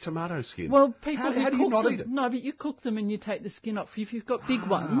doesn't eat tomato skin? Well, people how do you not eat it? No, but you cook them and you take the skin off. If you've got big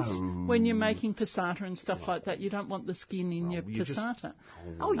ones, when you're making passata and stuff like that, you don't want the skin in your passata.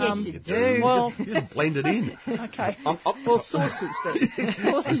 Yes, you do. Well, you just blend it in. Okay. Well, sauces then.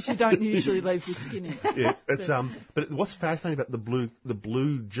 Sauces you don't usually leave the skin in. Yeah, but what's fascinating about the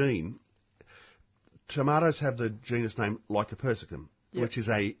blue gene? Tomatoes have the genus name Lycopersicum, which is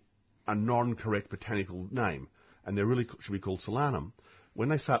a non-correct botanical name. And they really should be called solanum. When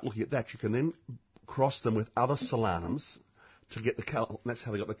they start looking at that, you can then cross them with other solanums to get the colour. That's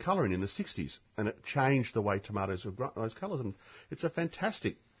how they got the colouring in the 60s. And it changed the way tomatoes have grown, those colours. And it's a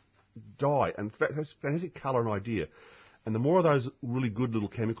fantastic dye and fantastic colour and idea. And the more of those really good little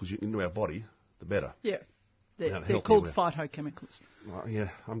chemicals you get into our body, the better. Yeah. They're healthier called way. phytochemicals. Yeah,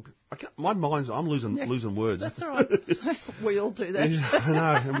 I'm losing words. That's all right. We all do that. Yeah, I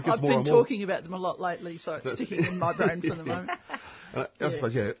know. And it gets I've more been and more. talking about them a lot lately, so it's sticking in my brain for the moment. I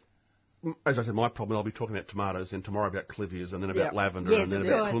suppose, as I said, my problem, I'll be talking about tomatoes, and tomorrow about clivias, and then about lavender, Yes, and then of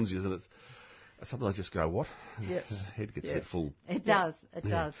about course. kunzias, and it's sometimes I just go, what? Yes. The head gets a bit full. It does. It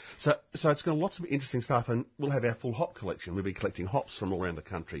does. So it's got lots of interesting stuff, and we'll have our full hop collection. We'll be collecting hops from all around the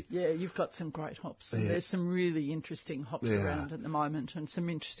country. Yeah, you've got some great hops. And there's some really interesting hops around at the moment, and some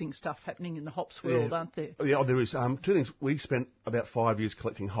interesting stuff happening in the hops world, aren't there? Yeah, there is. Two things. We spent about 5 years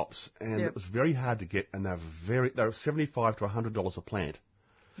collecting hops, and it was very hard to get, and they were $75 to $100 a plant.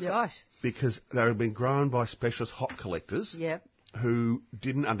 Gosh. Because they had been grown by specialist hop collectors. Yep. Who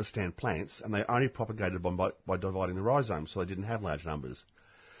didn't understand plants, and they only propagated them by dividing the rhizomes, so they didn't have large numbers.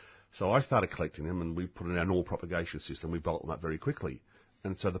 So I started collecting them, and we put in our normal propagation system. We bulked them up very quickly.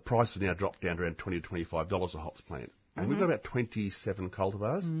 And so the price has now dropped down to around $20 to $25 a hops plant. And we've got about 27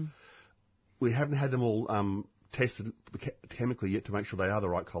 cultivars. We haven't had them all tested chemically yet to make sure they are the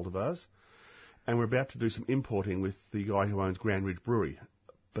right cultivars. And we're about to do some importing with the guy who owns Grand Ridge Brewery.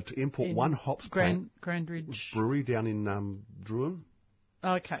 But to import one hops plant... Grand Ridge Brewery down in Druin.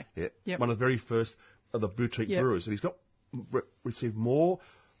 Okay. Yeah. Yep. One of the very first of the boutique brewers. And he's got received more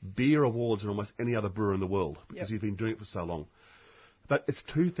beer awards than almost any other brewer in the world because he's been doing it for so long. But it's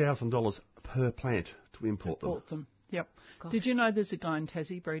 $2,000 per plant to import them. Yep. Gosh. Did you know there's a guy in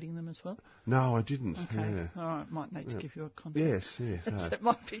Tassie breeding them as well? No, I didn't. Okay. Yeah. All right. Might need to give you a contact. Yes, no. It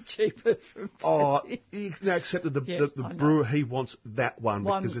might be cheaper from Tassie. No, except that the brewer, he wants that one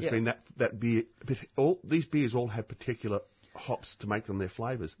because it's been that beer. But these beers all have particular hops to make them their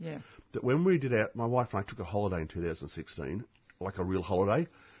flavours. Yeah. But when we did my wife and I took a holiday in 2016, like a real holiday,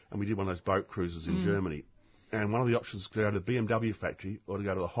 and we did one of those boat cruises in Germany. And one of the options was to go to the BMW factory or to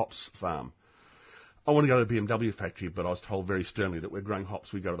go to the hops farm. I want to go to the BMW factory, but I was told very sternly that we're growing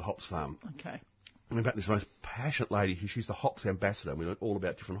hops, we go to the hops farm. Okay. And in fact, this most passionate lady, she's the hops ambassador, and we learned all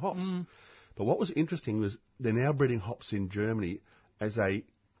about different hops. But what was interesting was they're now breeding hops in Germany as a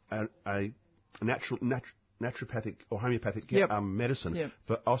naturopathic or homeopathic medicine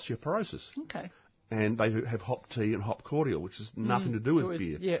for osteoporosis. Okay. And they have hop tea and hop cordial, which has nothing to do with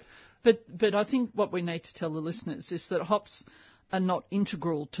beer. Yeah. But I think what we need to tell the listeners is that hops are not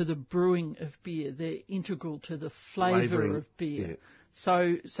integral to the brewing of beer. They're integral to the flavour of beer. Yeah.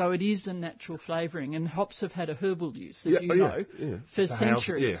 So it is a natural flavouring, and hops have had a herbal use, as you know, for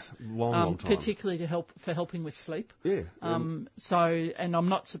centuries. Long time. Particularly for helping with sleep. Yeah. And I'm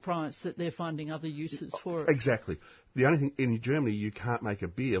not surprised that they're finding other uses for it. Exactly. The only thing in Germany, you can't make a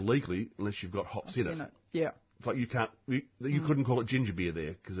beer legally unless you've got hops in it. Yeah. It's like you couldn't call it ginger beer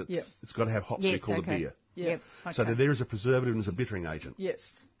there because it's got to have hops to be called a beer. Yeah. Okay. So there is a preservative and there's a bittering agent.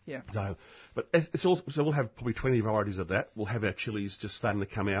 Yes. Yeah. So, but it's also, so we'll have probably 20 varieties of that. We'll have our chilies just starting to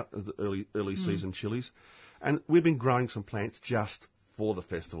come out of the early season chilies, and we've been growing some plants just for the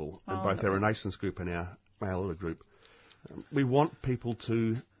festival, and both our Renaissance group and our Mayalula group. We want people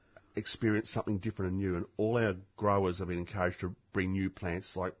to experience something different and new, and all our growers have been encouraged to bring new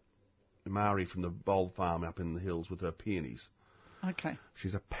plants, like Mari from the Bold Farm up in the hills with her peonies. Okay.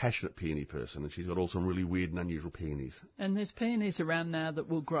 She's a passionate peony person, and she's got all some really weird and unusual peonies. And there's peonies around now that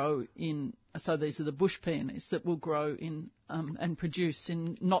will grow in, so these are the bush peonies that will grow in and produce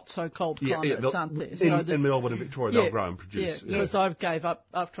in not so cold climates, aren't there? In Melbourne and Victoria, they'll grow and produce. Yeah, because I gave up,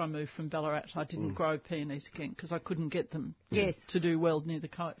 after I moved from Ballarat, I didn't grow peonies again because I couldn't get them to do well near the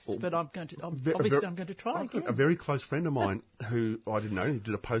coast. But I'm going to, obviously I'm going to try again. A very close friend of mine who I didn't know, he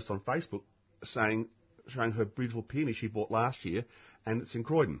did a post on Facebook showing her beautiful peony she bought last year, and it's in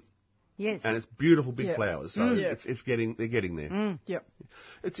Croydon. Yes. And it's beautiful big flowers, so they're getting there. Yep.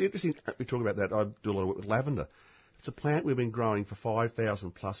 It's interesting, we talk about that, I do a lot of work with lavender. It's a plant we've been growing for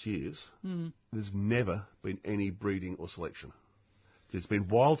 5,000 plus years. There's never been any breeding or selection. There's been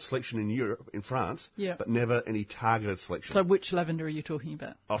wild selection in Europe, in France, but never any targeted selection. So which lavender are you talking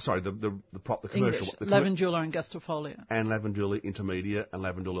about? Oh, sorry, the commercial. English. Lavandula angustifolia. And Lavandula intermedia and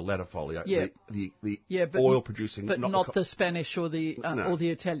Lavandula latifolia. Yeah. The oil producing. But not the Spanish or the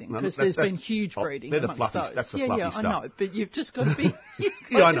Italian, because there's been huge breeding amongst those. That's the fluffy stuff. I know, but you've just got to be,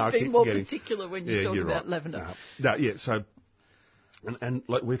 be more particular when you're talking about lavender. So... And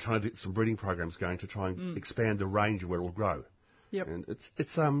like we're trying to do some breeding programs to try and expand the range of where it will grow. Yep. And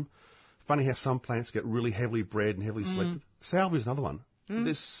it's funny how some plants get really heavily bred and heavily selected. Salvia is another one.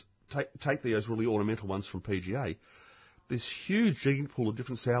 Take those really ornamental ones from PGA. This huge gene pool of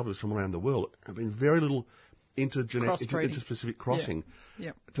different salvias from around the world have been very little interspecific crossing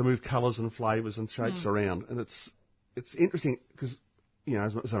to move colours and flavours and shapes around. And it's interesting because you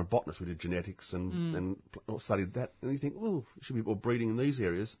know, as a botanist, we did genetics and studied that. And you think, well, there should be more breeding in these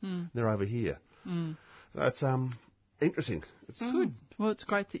areas. They're over here. So it's interesting. It's good. Well, it's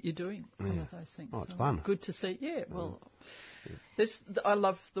great that you're doing all of those things. Oh, it's fun. Good to see. Yeah, well, I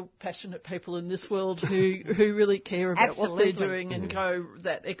love the passionate people in this world who really care about what they're doing and go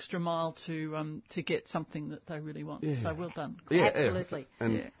that extra mile to get something that they really want. Yeah. So well done. Yeah, absolutely.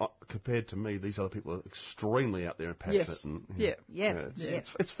 And compared to me, these other people are extremely out there and passionate. Yes.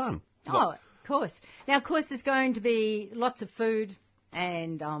 It's fun. Oh, of course. Now, of course, there's going to be lots of food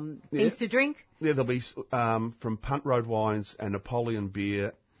and things to drink. Yeah, there'll be from Punt Road Wines and Napoleon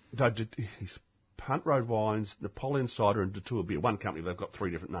Beer. Punt Road Wines, Napoleon Cider and Detour Beer. One company, they've got 3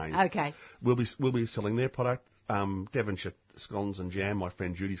 different names. Okay. We'll be selling their product. Devonshire scones and jam. My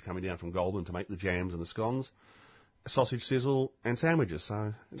friend Judy's coming down from Goulburn to make the jams and the scones. Sausage sizzle and sandwiches.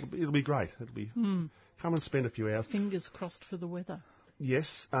 So it'll be great. It'll be come and spend a few hours. Fingers crossed for the weather.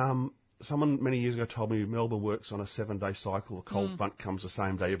 Yes. Someone many years ago told me Melbourne works on a 7-day cycle. The cold front comes the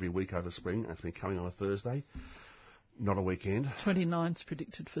same day every week over spring. It's been coming on a Thursday, not a weekend. 29's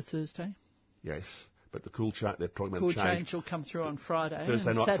predicted for Thursday. Yes, but the cool change, they're talking about cool change will come through on Friday.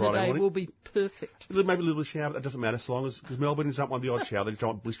 Thursday night, Saturday Friday morning will be perfect. Maybe a little shower, but that doesn't matter as long as, because Melbourne don't want the odd shower, they just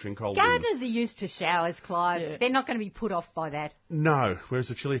don't want blistering cold winds. Gardeners are used to showers, Clive. Yeah. They're not going to be put off by that. No, whereas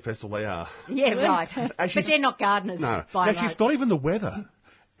the Chili Festival they are. Yeah, right. But they're not gardeners. No. Actually, it's not even the weather.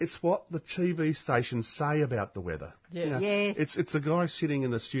 It's what the TV stations say about the weather. Yes. You know, yes. It's the guy sitting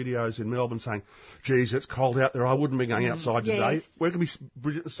in the studios in Melbourne saying, geez, it's cold out there. I wouldn't be going outside today. Where it can be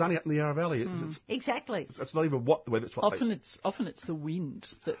brilliant and sunny up in the Yarra Valley. Exactly. It's not even what the weather. It's what often it's the wind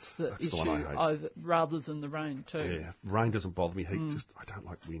that's the issue, the one I hate. rather than the rain too. Yeah, rain doesn't bother me. Heat I don't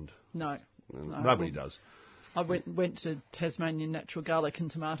like wind. No. Nobody does. I went to Tasmanian Natural Garlic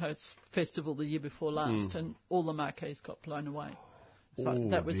and Tomatoes Festival the year before last, and all the marquees got blown away. So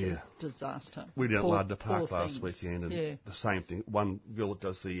that was a disaster. We were down at Lardner Park last weekend, and the same thing. One girl that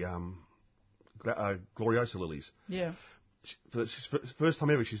does the Gloriosa lilies. Yeah. First time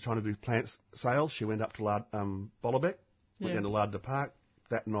ever she's trying to do plant sales. She went up to Bollerbeck, went down to Lardner Park.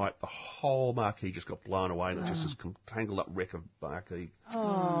 That night, the whole marquee just got blown away, and it's just this tangled up wreck of marquee.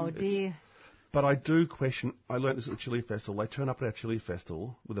 Oh, dear. But I do question, I learnt this at the Chili Festival. They turn up at our Chili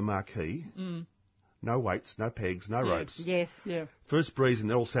Festival with a marquee. No weights, no pegs, no ropes. Yes. Yeah. First breeze, and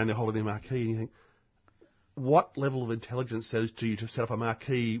they're all standing there holding their marquee, and you think, what level of intelligence says to you to set up a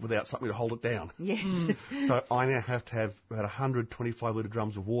marquee without something to hold it down? Yes. So I now have to have about 125 litre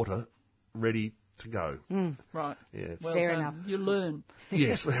drums of water ready to go. Right. Yeah, well fair done. enough. You learn.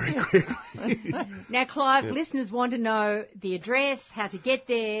 Yes, very quickly. Now, Clive, listeners want to know the address, how to get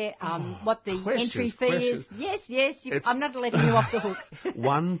there, what the entry fee is. Yes. I'm not letting you off the hook.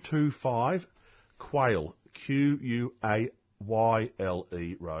 125 Quayle, Quayle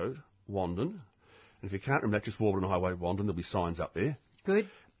Road, Wandon. And if you can't remember that, just Warburton Highway, Wandon. There'll be signs up there. Good.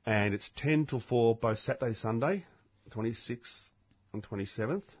 And it's 10 till 4 both Saturday, Sunday, 26th and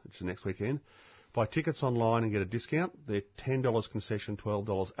 27th, which is next weekend. Buy tickets online and get a discount. They're $10 concession,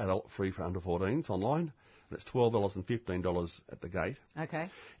 $12 adult, free for under 14s online. And it's $12 and $15 at the gate. Okay.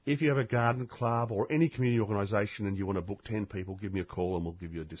 If you have a garden club or any community organisation and you want to book 10 people, give me a call and we'll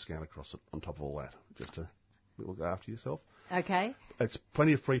give you a discount across it on top of all that, just to look after yourself. Okay. It's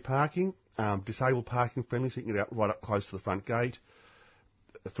plenty of free parking, disabled parking friendly, so you can get out right up close to the front gate.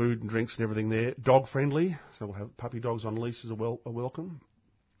 The food and drinks and everything there. Dog friendly, so we'll have puppy dogs on leashes are welcome.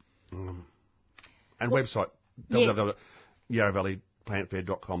 And website,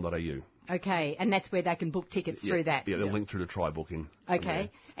 www.yarravalleyplantfair.com.au. Okay, and that's where they can book tickets through that. Yeah, they'll link through to try booking. Okay,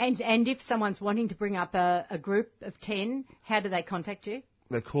 and if someone's wanting to bring up a group of 10, how do they contact you?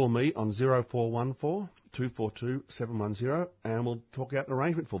 They call me on 0414 242 710 and we'll talk out an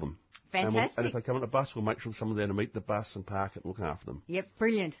arrangement for them. Fantastic. And if they come on a bus, we'll make sure someone's there to meet the bus and park it and look after them. Yep,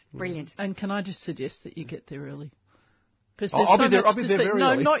 brilliant. And can I just suggest that you get there early? Because I'll be there very early.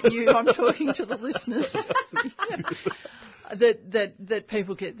 No, not you. I'm talking to the listeners. that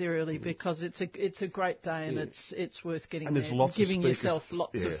people get there early because it's a great day and it's worth getting and there. There's lots giving of yourself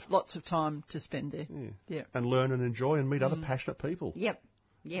lots of time to spend there. Yeah. And learn and enjoy and meet other passionate people. Yep,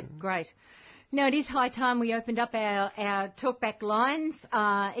 great. Now, it is high time we opened up our talkback lines.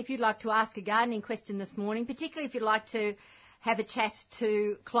 If you'd like to ask a gardening question this morning, particularly if you'd like to have a chat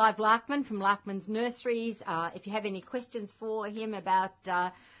to Clive Larkman from Larkman's Nurseries, if you have any questions for him about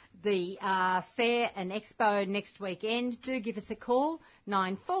the fair and expo next weekend, do give us a call,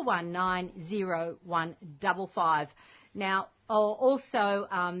 94190155. Now,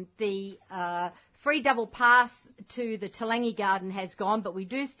 also the free double pass to the Talangi Garden has gone, but we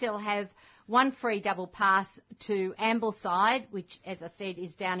do still have one free double pass to Ambleside, which, as I said,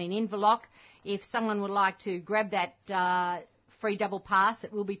 is down in Inverloch. If someone would like to grab that free double pass,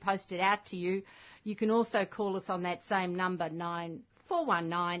 it will be posted out to you. You can also call us on that same number,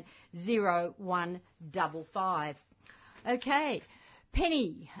 9419 0155. Okay.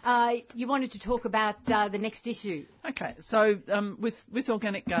 Penny, you wanted to talk about the next issue. Okay, so with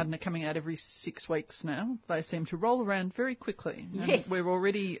Organic Gardener coming out every 6 weeks now, they seem to roll around very quickly. Yes. And we're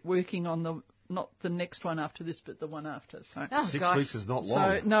already working on not the next one after this, but the one after. So 6 weeks is not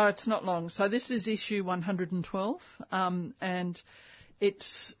long. So, no, it's not long. So this is issue 112, and it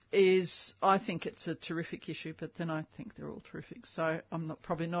is, I think it's a terrific issue, but then I think they're all terrific. So I'm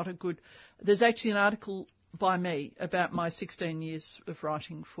probably not a good... There's actually an article by me about my 16 years of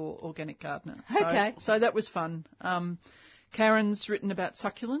writing for Organic Gardener. Okay. So that was fun. Karen's written about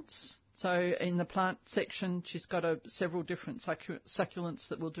succulents. So in the plant section, she's got several different succulents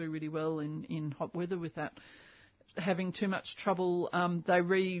that will do really well in hot weather without having too much trouble. They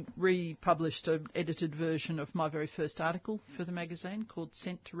republished an edited version of my very first article for the magazine called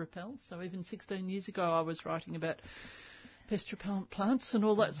Scent to Repel. So even 16 years ago, I was writing about pest repellent plants and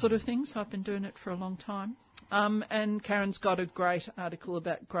all that sort of thing, so I've been doing it for a long time. And Karen's got a great article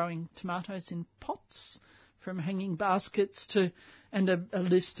about growing tomatoes in pots, from hanging baskets and a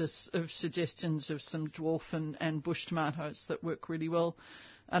list of suggestions of some dwarf and bush tomatoes that work really well.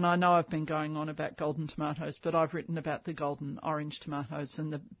 And I know I've been going on about golden tomatoes, but I've written about the golden orange tomatoes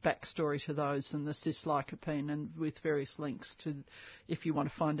and the backstory to those and the cis-lycopene, and with various links to, if you want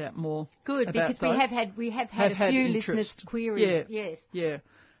to find out more. Good, about because those. we have had a few listeners' queries. Yeah, yes. Yeah.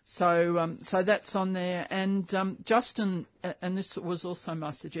 So that's on there. And Justin, and this was also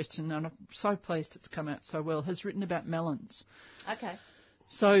my suggestion, and I'm so pleased it's come out so well, has written about melons. Okay.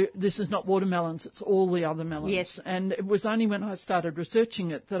 So this is not watermelons, it's all the other melons. Yes. And it was only when I started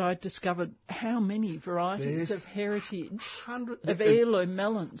researching it that I discovered how many varieties of heritage of heirloom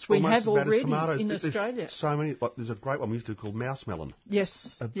melons we have already in Australia. So many. Like, there's a great one we used to call mouse melon.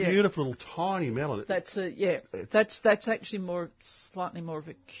 Yes. A beautiful little tiny melon. That's actually slightly more of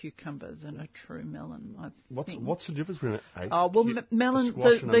a cucumber than a true melon, I think. What's the difference between melon?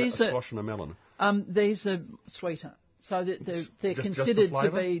 A squash and a melon? These are sweeter. So that they're considered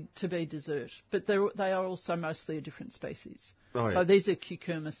to be dessert, but they are also mostly a different species. Oh, yeah. So these are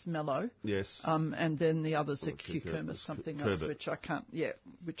Cucumis mellow. Yes. And then the others are Cucumis something else, which I can't.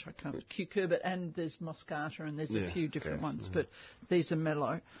 Cucurbit, and there's Moscata, and there's a few different ones, but these are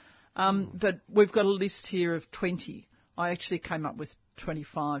mellow. But we've got a list here of 20. I actually came up with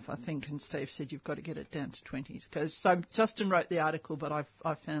 25, I think, and Steve said you've got to get it down to 20. So Justin wrote the article, but I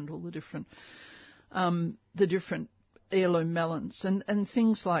found all the different heirloom melons and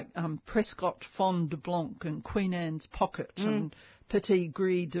things like Prescott Fond de Blanc and Queen Anne's Pocket and Petit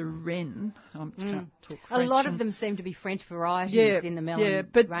Gris de Rennes. Can't talk French. A lot of them seem to be French varieties in the melon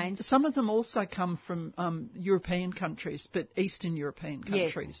but range. Some of them also come from European countries, but Eastern European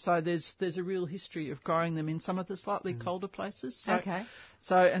countries. Yes. So there's a real history of growing them in some of the slightly colder places. So, okay.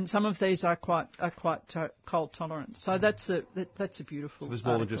 So and some of these are quite cold tolerant. So that's a beautiful. So there's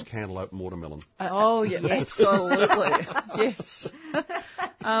more than just cantaloupe and watermelon. Yeah, absolutely. Yes.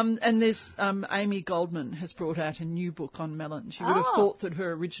 And there's Amy Goldman has brought out a new book on melons. You would have thought that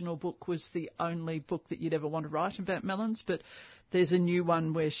her original book was the only book that you'd ever want to write about melons, but there's a new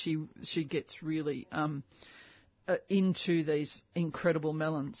one where she gets really into these incredible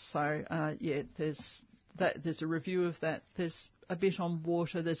melons. So there's a review of that. There's a bit on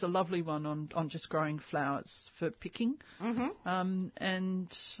water. There's a lovely one on just growing flowers for picking. Mm-hmm.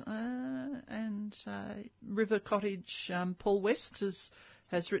 And River Cottage, Paul West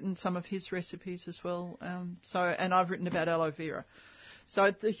has written some of his recipes as well. And I've written about aloe vera. So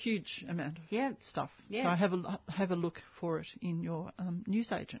it's a huge amount of stuff. Yeah. So have a look for it in your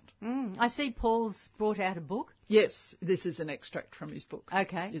newsagent. I see Paul's brought out a book. Yes, this is an extract from his book.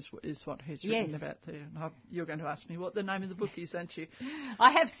 Okay. Is what he's written about there. You're going to ask me what the name of the book is, aren't you?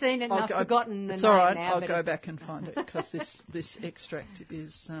 I have seen it and I've forgotten the name now. It's all right, I'll go back and find it because this extract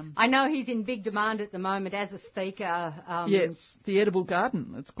is... I know he's in big demand at the moment as a speaker. Yes, The Edible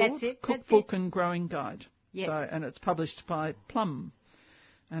Garden, it's called. That's it. Cookbook and Growing Guide. Yes. So, and it's published by Plum.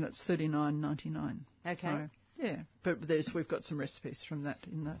 And it's $39.99. Okay. So, yeah, but we've got some recipes from that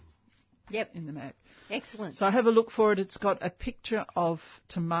in the mag. Excellent. So have a look for it. It's got a picture of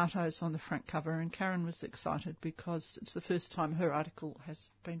tomatoes on the front cover, and Karen was excited because it's the first time her article has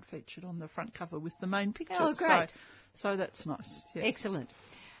been featured on the front cover with the main picture. Oh, great. So that's nice. Yes. Excellent.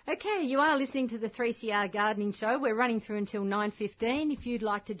 Okay, you are listening to the 3CR Gardening Show. We're running through until 9:15. If you'd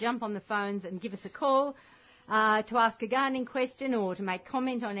like to jump on the phones and give us a call, to ask a gardening question or to make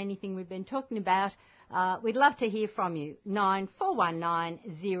comment on anything we've been talking about, we'd love to hear from you.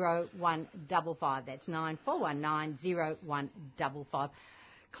 94190155. That's 94190155.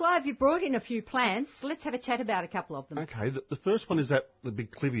 Clive, you brought in a few plants. Let's have a chat about a couple of them. Okay, the first one is the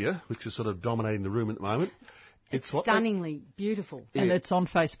big clivia, which is sort of dominating the room at the moment. It's stunningly beautiful. And it's on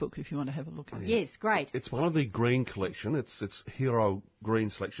Facebook if you want to have a look at it. Yes, great. It's one of the green collection. It's Hero Green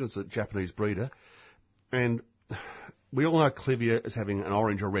Selection. It's a Japanese breeder. And we all know clivia is having an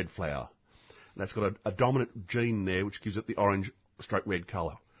orange or red flower. And that's got a dominant gene there which gives it the orange/red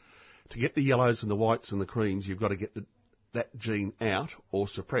colour. To get the yellows and the whites and the creams, you've got to get that gene out or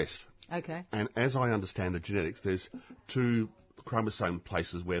suppressed. Okay. And as I understand the genetics, there's 2 chromosome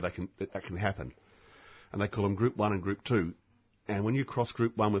places where that can happen. And they call them group 1 and group 2. And when you cross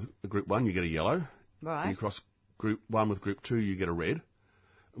group 1 with group 1, you get a yellow. Right. When you cross group 1 with group 2, you get a red.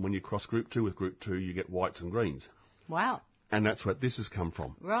 And when you cross group 2 with group 2, you get whites and greens. Wow. And that's where this has come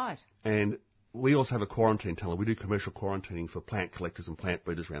from. Right. And we also have a quarantine tunnel. We do commercial quarantining for plant collectors and plant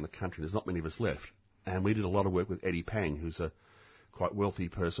breeders around the country. There's not many of us left. And we did a lot of work with Eddie Pang, who's a quite wealthy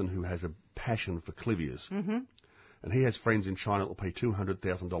person who has a passion for clivias. Mm-hmm. And he has friends in China that will pay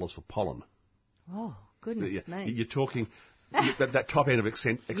 $200,000 for pollen. Oh, goodness me. You're talking that top end of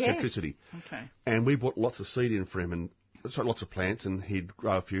eccentricity. Yes. Okay. And we bought lots of seed in for him, and lots of plants, and he'd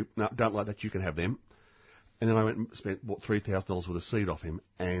grow a few. No, don't like that, you can have them. And then I went and bought $3,000 worth of seed off him,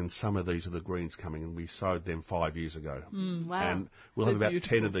 and some of these are the greens coming, and we sowed them 5 years ago. Wow. And we'll have about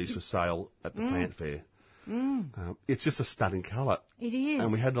 10 of these for sale at the plant fair. It's just a stunning colour. It is.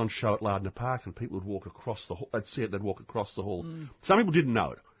 And we had it on show at Lardner Park, and people would walk across the hall. They'd see it, they'd walk across the hall. Some people didn't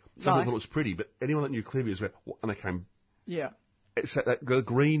know it. Some people thought it was pretty, but anyone that knew clivias, and they came... Yeah. It's that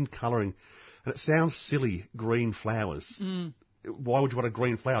green colouring, and it sounds silly, green flowers. Why would you want a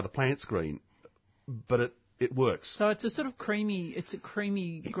green flower? The plant's green. But it works. So it's a sort of creamy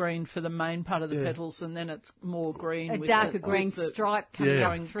green for the main part of the petals, and then it's more green. A with darker green stripe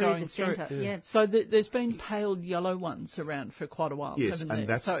going through the centre. Yeah. So there's been pale yellow ones around for quite a while, yes, haven't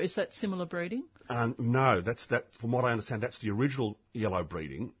there? So is that similar breeding? No, that's from what I understand, that's the original yellow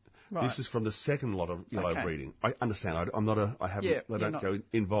breeding. Right. This is from the second lot of yellow breeding. I understand. I don't go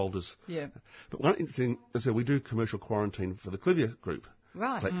involved as. Yeah. But one thing is that we do commercial quarantine for the clivia group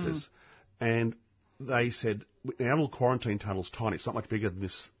collectors, and they said our little quarantine tunnel's tiny. It's not much bigger than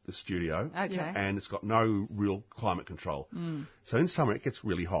this studio, and it's got no real climate control. So in summer it gets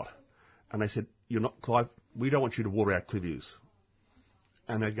really hot, and they said, Clive, we don't want you to water our clivias.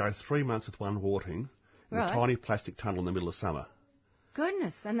 And they'd go 3 months with one watering in a tiny plastic tunnel in the middle of summer.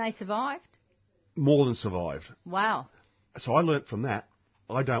 Goodness, and they survived? More than survived. Wow. So I learnt from that,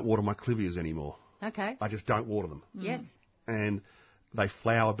 I don't water my clivias anymore. Okay. I just don't water them. Yes. And they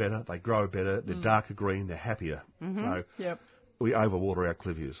flower better, they grow better, they're darker green, they're happier. So we overwater our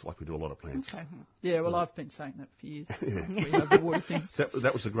clivias like we do a lot of plants. Okay. Yeah, well, I've been saying that for years. We overwater things.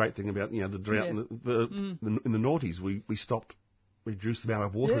 That was the great thing about the drought in the noughties. We stopped, reduced the amount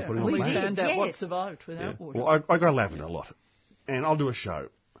of water we put in the plants. We found out what survived without water. Well, I grow lavender a lot. And I'll do a show.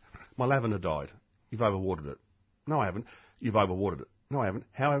 My lavender died. You've overwatered it. No, I haven't. You've overwatered it. No, I haven't.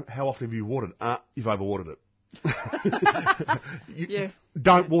 How often have you watered it? You've overwatered it.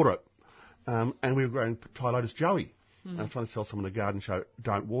 Don't water it. And we were growing Tylotus Joey. I was trying to tell someone at a garden show,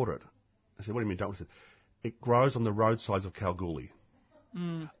 don't water it. I said, what do you mean don't? I said, it grows on the roadsides of Kalgoorlie.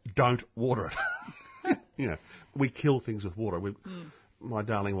 Don't water it. We kill things with water. My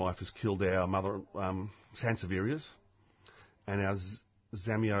darling wife has killed our mother, Sansevierias. And our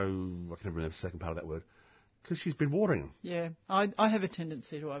Zamio, I can never remember the second part of that word, because she's been watering them. Yeah, I have a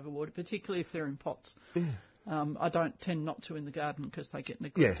tendency to overwater, particularly if they're in pots. Yeah. I don't tend not to in the garden because they get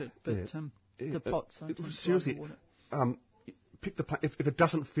neglected, but the pots I tend seriously, to overwater. Pick the plant, if it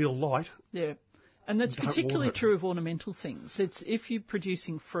doesn't feel light. Yeah. And that's particularly true of ornamental things. It's if you're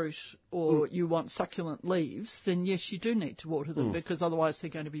producing fruit or you want succulent leaves, then yes, you do need to water them because otherwise they're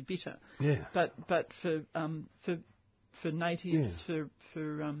going to be bitter. Yeah. But for natives, for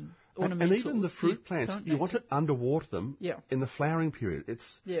ornamentals. And even the fruit plants, you want to underwater them in the flowering period.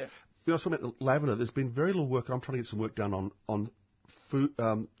 It's I was talking about the lavender. There's been very little work. I'm trying to get some work done on food,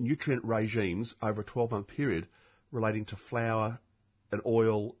 nutrient regimes over a 12-month period relating to flower and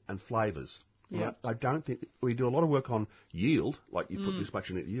oil and flavours. Yeah. I don't think we do a lot of work on yield, like you put this much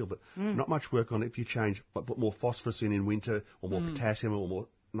in at yield, but not much work on if you change, like put more phosphorus in winter, or more potassium, or more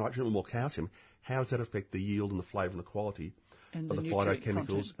nitrogen, or more calcium. How does that affect the yield and the flavour and the quality of the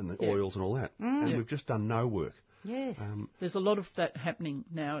phytochemicals and the oils and all that? And we've just done no work. Yes. There's a lot of that happening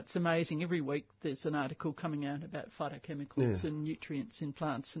now. It's amazing. Every week there's an article coming out about phytochemicals and nutrients in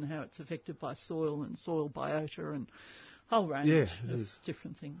plants and how it's affected by soil and soil biota and a whole range of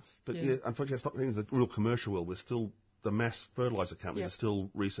different things. But unfortunately, it's not in the real commercial world. We're still, the mass fertiliser companies are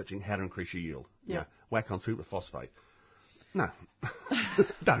still researching how to increase your yield. Yeah. Whack on superphosphate. No.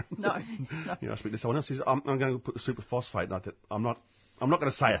 Don't. No. I speak to someone else. Says, I'm going to put the superphosphate. And I thought, I'm not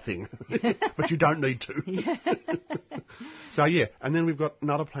going to say a thing, but you don't need to. So and then we've got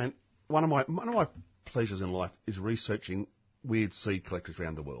another plant. One of my pleasures in life is researching weird seed collectors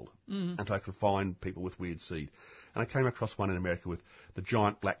around the world, and so I can find people with weird seed. And I came across one in America with the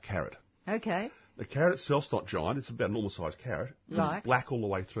giant black carrot. Okay. The carrot itself's not giant; it's about a normal sized carrot. Right. It's black all the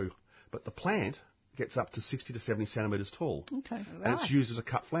way through, but the plant gets up to 60 to 70 centimetres tall. Okay. And it's used as a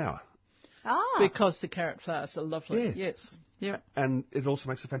cut flower. Ah. Because the carrot flowers are lovely. Yeah. Yes. Yeah. And it also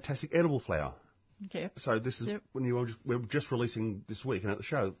makes a fantastic edible flower. Okay. So this is when we're just releasing this week and at the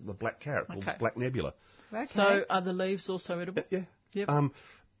show the black carrot called Black Nebula. Okay. So are the leaves also edible? Yeah. Yep.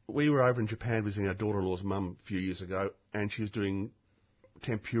 We were over in Japan visiting our daughter-in-law's mum a few years ago, and she was doing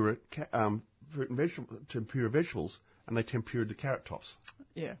tempura vegetables, and they tempured the carrot tops.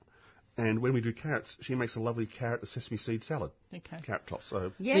 Yeah. And when we do carrots, she makes a lovely carrot and sesame seed salad. Okay. Carrot tops.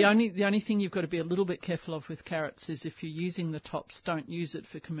 So the only thing you've got to be a little bit careful of with carrots is if you're using the tops, don't use it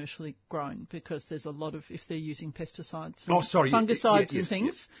for commercially grown, because there's a lot of, if they're using pesticides and fungicides and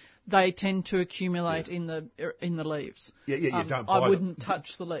things, they tend to accumulate in the leaves. Don't buy I wouldn't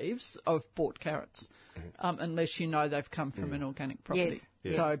touch the leaves of bought carrots unless you know they've come from an organic property.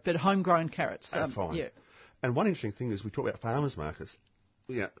 Yes. So, but homegrown carrots, that's fine. Yeah. And one interesting thing is we talk about farmers markets.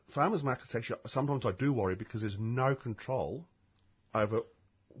 Yeah, farmers markets actually, sometimes I do worry because there's no control over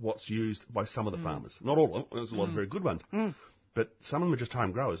what's used by some of the farmers. Not all of them, there's a lot of very good ones. But some of them are just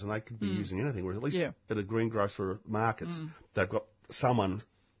home growers and they could be using anything, whereas at least at the greengrocer markets, they've got someone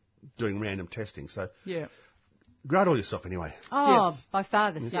doing random testing. So grow it all yourself anyway. Oh, by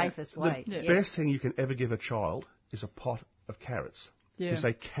far the safest way. The best thing you can ever give a child is a pot of carrots because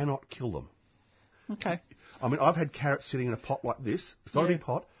they cannot kill them. Okay. I mean, I've had carrots sitting in a pot like this. It's not a big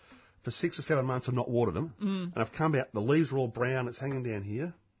pot. For 6 or 7 months, I've not watered them. And I've come out, the leaves are all brown, it's hanging down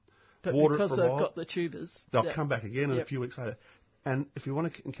here. But Water because it for a they've while, got the tubers. They'll come back again in a few weeks later. And if you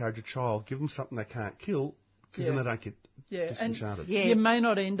want to encourage a child, give them something they can't kill, because then they don't get disenchanted. Yes. You may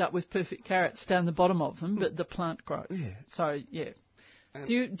not end up with perfect carrots down the bottom of them, but the plant grows. Yeah. So,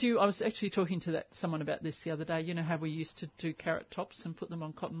 Do you? I was actually talking to someone about this the other day. You know how we used to do carrot tops and put them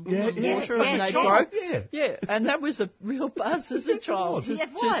on cotton wool and water and they'd grow? Yeah, and that was a real buzz as a child to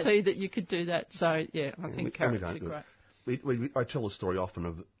see that you could do that. So, I think carrots are great. I tell the story often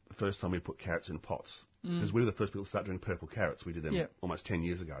of the first time we put carrots in pots, because we were the first people to start doing purple carrots. We did them almost 10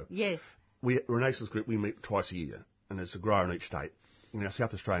 years ago. Yes. Renaissance Group, we meet twice a year, and there's a grower in each state. You know,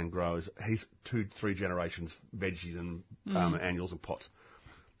 South Australian growers, he's 2-3 generations veggies and annuals and pots.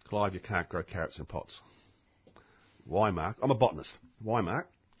 Clive, you can't grow carrots in pots. Why, Mark? I'm a botanist. Why, Mark?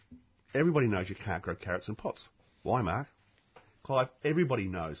 Everybody knows you can't grow carrots in pots. Why, Mark? Clive, everybody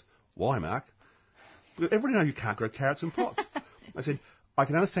knows. Why, Mark? Because everybody knows you can't grow carrots in pots. I said, I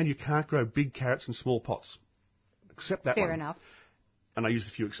can understand you can't grow big carrots in small pots. Except that one. Fair enough. And I used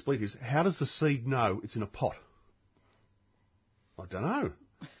a few expletives. How does the seed know it's in a pot? I don't know.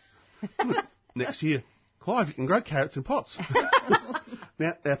 Next year, Clive, you can grow carrots in pots.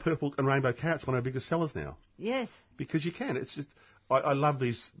 Now, our purple and rainbow carrots are one of our biggest sellers now. Yes. Because you can. It's just, I love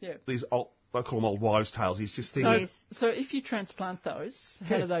these old, I call them old wives' tales. These just things. So if you transplant those,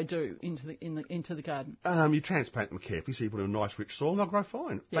 how do they do into the garden? You transplant them carefully, so you put them in nice rich soil, and they'll grow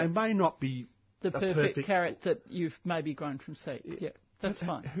fine. Yeah. They may not be the perfect carrot that you've maybe grown from seed. Yeah, that's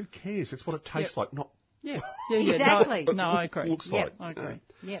fine. Who cares? It's what it tastes like, not. Yeah. Exactly. No, I agree. Looks like. I agree.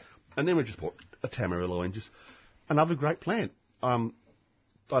 Yep. And then we just put a tamarillo in, just another great plant.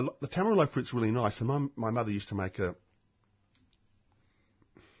 The tamarillo fruit's really nice, and my mother used to make a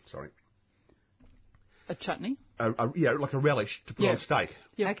chutney? Like a relish to put on steak.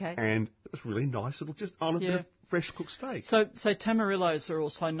 Yeah. Okay. And it was really nice. It'll just on a bit of fresh cooked steak. So tamarillos are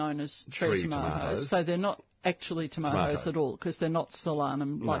also known as tree tomatoes. So they're not actually tomatoes at all, because they're not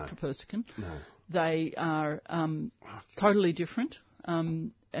solanum like capersicum. No. They are totally different.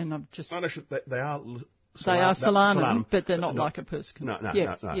 And I've just... No, they are... They are solanum, but they're not like a persicum.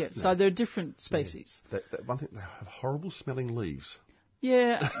 No. So they're different species. One thing, they have horrible smelling leaves.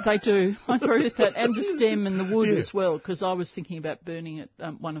 Yeah, they do. I agree with that. And the stem and the wood as well, because I was thinking about burning it,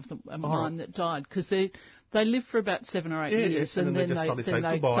 one of them, mine that died, because they live for about 7 or 8 years, and then they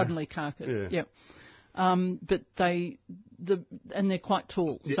suddenly cark it. Yeah. But they're quite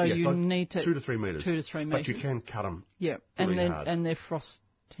tall, so Yeah, you like need to 2 to 3 metres. 2 to 3 metres. But you can cut them. Yeah, really hard. and they're frost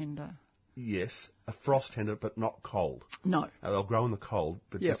tender. Yes, a frost tender, but not cold. No. They'll grow in the cold,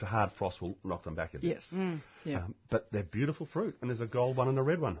 but Yep. just a hard frost will knock them back a bit. Yes. Yeah. But they're beautiful fruit, and there's a gold one and a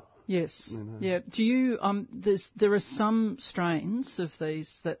red one. Yes. Yeah. Do you? There are some strains of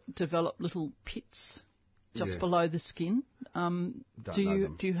these that develop little pits just Yeah. below the skin. Don't Do know you?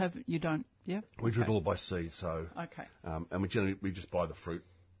 them. Do you have? You don't. Yeah. We do it all by seed, so Okay. and we just buy the fruit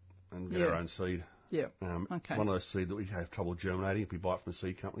and get Yeah. our own seed. Yeah. It's Okay. one of those seed that we have trouble germinating if we buy it from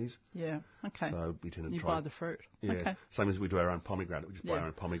seed companies. Yeah. Okay. So we tend to You try. buy the fruit. Yeah. Okay. Same as we do our own pomegranate. We just buy Yeah. our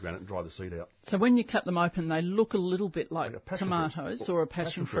own pomegranate and dry the seed out. So when you cut them open, they look a little bit like Like a passion fruit. tomatoes or a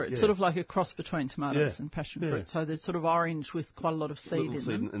passion fruit. yeah. Sort of like a cross between tomatoes Yeah. and passion Yeah. fruit. So they're sort of orange with quite a lot of seed Little in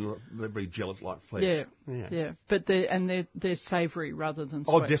seed them. and they're very gelatin-like flesh. Yeah. But they're savoury rather than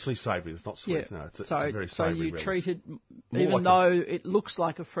sweet. Oh, definitely savoury. It's not sweet. Yeah. No, it's so a very so savoury you relish. treat it, More even like though it looks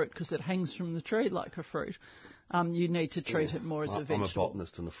like a fruit because it hangs from the tree like a fruit, you need to treat it more as a I'm a vegetable.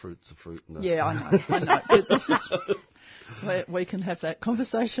 botanist, and the fruit's a fruit. And Yeah, I know. But this is we can have that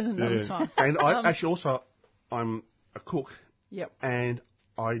conversation another time. And I actually also I'm a cook, Yep. and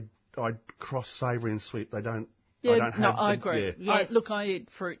I cross savoury and sweet. They don't. Yeah, I don't have. I agree. Yeah. Yes. I eat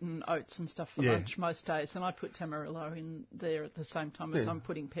fruit and oats and stuff for Yeah. lunch most days, and I put Tamarillo in there at the same time as Yeah. I'm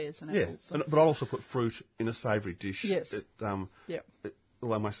putting pears and Yeah, apples. but I'll also put fruit in a savoury dish. Yes. Yep.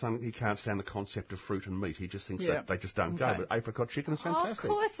 Well, my son, he can't stand the concept of fruit and meat. He just thinks Yeah. that they just don't Okay. go. But apricot chicken is Oh, of fantastic.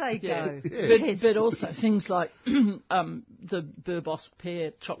 course they go. But also things like the Burbosque pear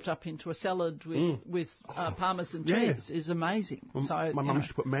chopped up into a salad with parmesan Yeah. cheese is amazing. Well, So my you mum know. used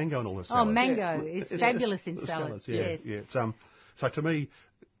to put mango in all her Oh, salads. mango is fabulous in The salads. yeah, Yes. yeah. It's, so to me,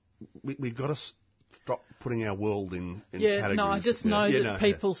 we've got to stop putting our world in categories. No, I just know Yeah, that no,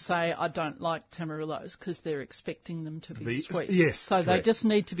 people say I don't like Tamarillos because they're expecting them to be sweet. yes, so they correct. just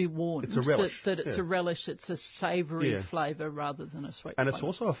need to be warned It's a relish, that it's yeah. a relish, it's a savoury Yeah. flavour rather than a sweet And it's flavour.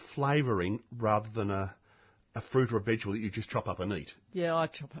 also a flavouring rather than a fruit or a vegetable that you just chop up and eat. Yeah, I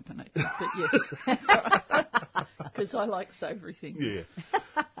chop up and eat it, but yes. Because I like savoury things. Yeah.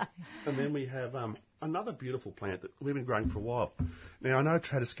 And then we have another beautiful plant that we've been growing for a while. Now, I know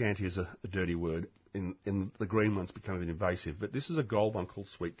Tradescantia is a dirty word, in the green one's becoming invasive, but this is a gold one called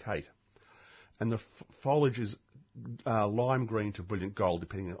Sweet Kate. And the foliage is lime green to brilliant gold,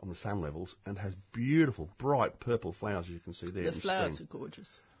 depending on the sun levels, and has beautiful, bright purple flowers, as you can see there. The in flowers spring. are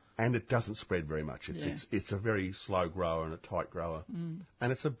gorgeous. And it doesn't spread very much. Yeah. It's a very slow grower and a tight grower. And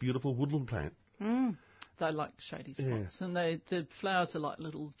it's a beautiful woodland plant. They like shady spots, Yeah. and the flowers are like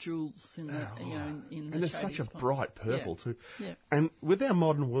little jewels in the in the And they're shady such a spots. bright purple Yeah. too. Yeah. And with our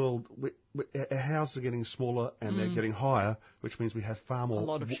modern world, our houses are getting smaller and they're getting higher, which means we have far more A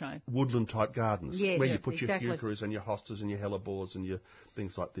lot of shade. woodland type gardens Yes, where you yes, put exactly. your heucheras and your hostas and your hellebores and your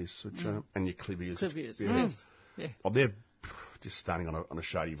things like this, which, and your clivias. Clivias, Yeah. yes. Yeah. Oh, they're just standing on a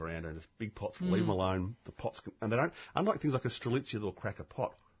shady veranda and just big pots. Leave them alone. The pots and they don't. Unlike things like a strelitzia, they'll crack a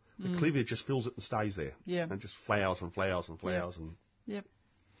pot. The clivia just fills it and stays there. Yeah. And just flowers and flowers and flowers Yep.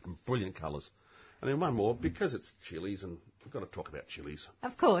 and brilliant colours. And then one more, because it's chilies, and we've got to talk about chilies.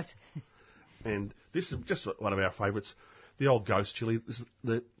 Of course. And this is just one of our favourites, the old ghost chili. This is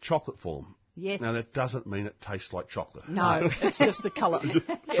the chocolate form. Yes. Now, that doesn't mean it tastes like chocolate. No. It's just the colour.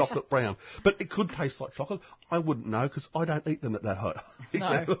 Chocolate brown. But it could taste like chocolate. I wouldn't know because I don't eat them at that high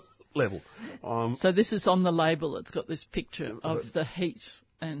No. level. So this is on the label. It's got this picture of the heat,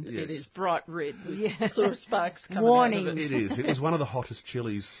 and Yes. it is bright red with Yeah. sort of sparks coming Warning. out of it. It is. It was one of the hottest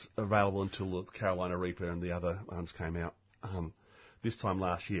chilies available until the Carolina Reaper and the other ones came out. This time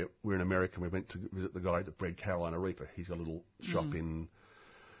last year, we were in America and we went to visit the guy that bred Carolina Reaper. He's got a little shop in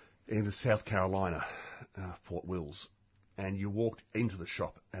South Carolina, Fort Wills. And you walked into the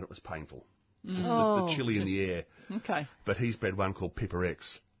shop and it was painful. Just the chili in the air. Okay. But he's bred one called Pepper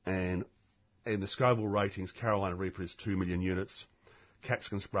X. And in the Scoville ratings, Carolina Reaper is 2 million units.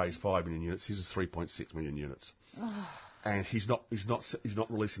 Caxton Spray is 5 million units. His is 3.6 million units. And he's not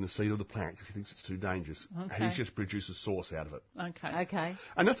releasing the seed of the plant because he thinks it's too dangerous. Okay. He just produces sauce out of it. Okay. Okay.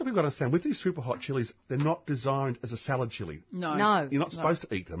 And that's what we've got to understand. With these super hot chilies, they're not designed as a salad chili. No. No. You're not supposed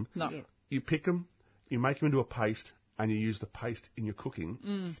to eat them. No. Yeah. You pick them, you make them into a paste, and you use the paste in your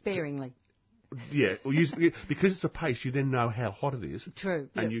cooking. Sparingly. Yeah, because it's a paste, you then know how hot it is. True.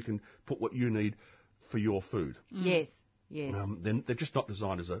 And you can put what you need for your food. Yes. Yes. Then they're just not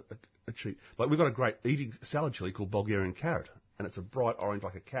designed as a cheat. Like we've got a great eating salad chili called Bulgarian carrot, and it's a bright orange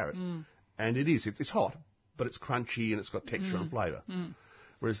like a carrot, and it's hot, but it's crunchy and it's got texture and flavour.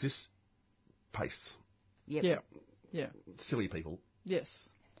 Whereas this pastes, Yep. Yeah. Yeah. silly people. Yes.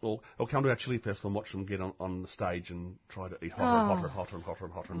 or come to our chili festival and watch them get on the stage and try to eat hotter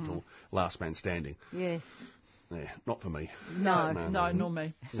until last man standing. Yes. Yeah, not for me. No, nor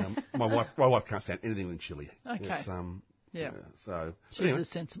me. My wife can't stand anything with chili. Okay. It's, Yeah. So She's anyway, a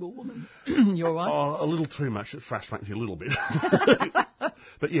sensible woman. Your wife? a little too much. It frustrates me a little bit.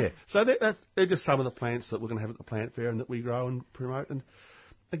 But yeah, so they're just some of the plants that we're going to have at the plant fair and that we grow and promote. And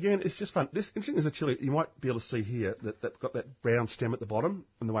again, it's just fun. This interesting is a chili. You might be able to see here that's got that brown stem at the bottom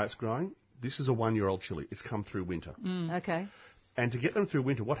and the way it's growing. This is a 1-year-old chili. It's come through winter. Okay. And to get them through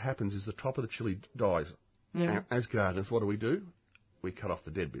winter, what happens is the top of the chili dies. Yeah. As gardeners, what do? We cut off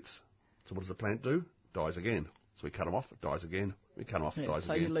the dead bits. So what does the plant do? Dies again. So we cut them off, it dies again. We cut them off, it dies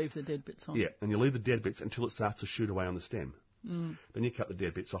so again. you leave the dead bits on. Yeah, and you leave the dead bits until it starts to shoot away on the stem. Then you cut the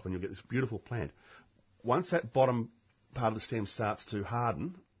dead bits off and you'll get this beautiful plant. Once that bottom part of the stem starts to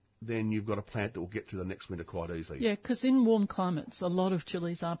harden, then you've got a plant that will get through the next winter quite easily. Yeah, because in warm climates, a lot of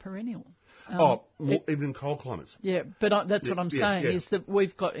chilies are perennial. Even in cold climates. Yeah, but that's what I'm saying yeah. is that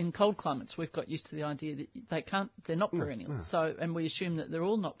in cold climates, we've got used to the idea that they're not perennial. No. So, and we assume that they're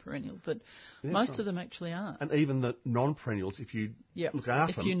all not perennial, but most of them actually are. And even the non-perennials, if you look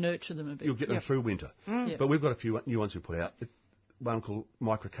after them, if you nurture them a bit, you'll get them through winter. Yeah. But we've got a few new ones we put out. One called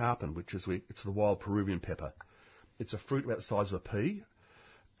microcarpon, which is it's the wild Peruvian pepper. It's a fruit about the size of a pea.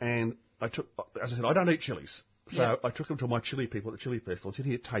 And as I said, I don't eat chilies. So I took them to my chili people at the chili festival and said,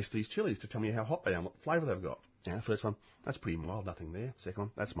 here, taste these chilies to tell me how hot they are and what flavour they've got. Yeah, first one, that's pretty mild, nothing there. Second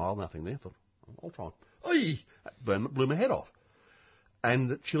one, that's mild, nothing there. Thought, I'll try them. That blew my head off. And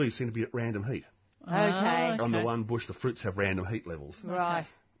the chilies seem to be at random heat. Okay. On the one bush, the fruits have random heat levels. Right.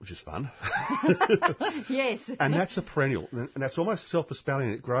 Which is fun. Yes. And that's a perennial. And that's almost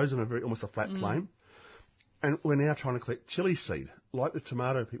self-expelling. It grows on almost a flat plane. And we're now trying to collect chili seed. Like the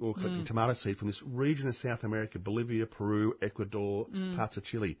tomato people are collecting tomato seed from this region of South America, Bolivia, Peru, Ecuador, parts of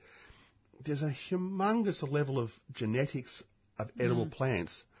Chile. There's a humongous level of genetics of edible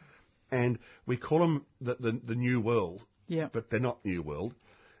plants. And we call them the New World. Yeah. But they're not New World.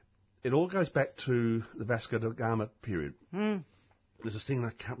 It all goes back to the Vasco da Gama period. There's this thing, I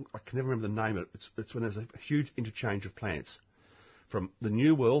can never remember the name of it. It's when there's a huge interchange of plants from the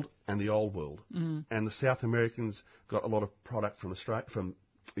New World and the Old World. And the South Americans got a lot of product from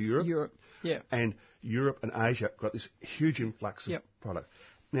Europe. And Europe and Asia got this huge influx of product.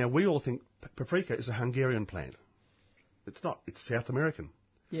 Now, we all think paprika is a Hungarian plant. It's not. It's South American.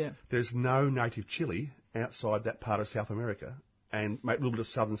 Yeah. There's no native chili outside that part of South America and a little bit of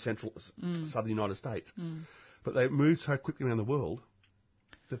southern United States. But they moved so quickly around the world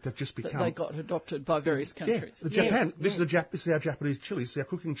that they've just become... That they got adopted by various countries. Yeah, Japan. This is our Japanese chili. This is our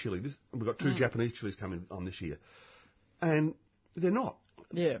cooking chili. We've got 2 Japanese chilies coming on this year. And they're not.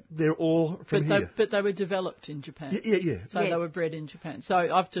 Yeah. They're all from here. But they were developed in Japan. Yeah. So they were bred in Japan. So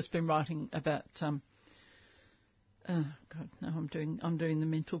I've just been writing about... I'm doing the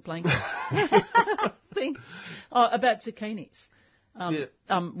mental blank thing. About zucchinis.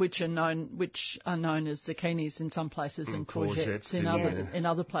 Which are known as zucchinis in some places and courgettes in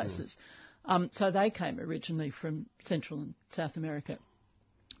other places. So they came originally from Central and South America,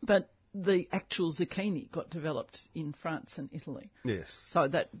 but the actual zucchini got developed in France and Italy. Yes. So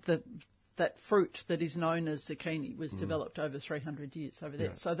that fruit that is known as zucchini was developed over 300 years over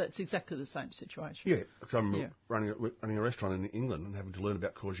there. So that's exactly the same situation. Yeah, because I'm running a restaurant in England and having to learn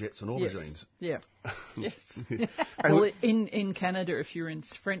about courgettes and aubergines. Yes. Yeah. Yes. Well, in Canada, if you're in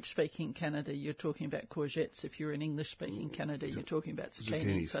French-speaking Canada, you're talking about courgettes. If you're in English-speaking Canada, you're talking about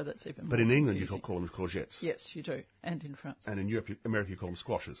zucchini. So that's even more But in England, confusing. you call them courgettes. Yes, you do. And in France. And in America, you call them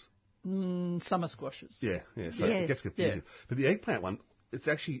squashes. Summer squashes. Yeah. So it gets confusing. Yeah. But the eggplant one, it's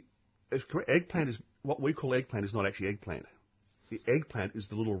actually... Eggplant is what we call eggplant is not actually eggplant. The eggplant is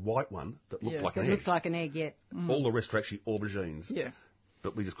the little white one that looks like an egg. It looks like an egg, All the rest are actually aubergines. Yeah.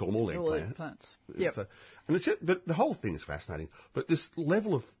 But we just call them all eggplant. All eggplants. Yeah. So, but the whole thing is fascinating. But this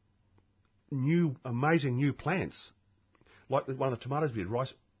level of amazing new plants, like one of the tomatoes we did,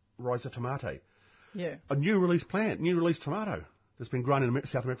 rhizostomate. Yeah. A new release plant, new release tomato that's been grown in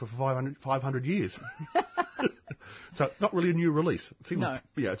South America for 500 years. So not really a new release. No.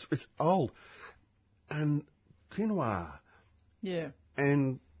 Yeah, it's old. And quinoa. Yeah.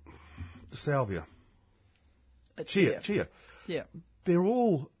 And salvia. Chia. Yeah. They're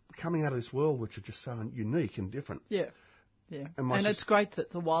all coming out of this world which are just so unique and different. Yeah. Yeah. And it's great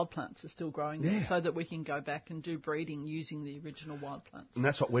that the wild plants are still growing there so that we can go back and do breeding using the original wild plants. And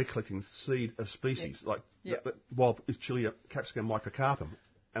that's what we're collecting, seed of species. Like the wild is Chili capsicum microcarpum.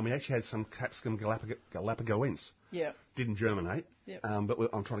 and we actually had some Capsicum Galapagoense. Yeah. Didn't germinate. Yep. But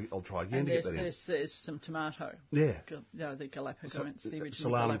I'll try again And to get that in. there's some tomato. Yeah. The Galapagos, the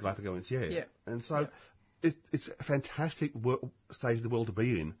original Solanum Galapagos. Galapagoense, yeah. Yeah. And so it's a fantastic stage of the world to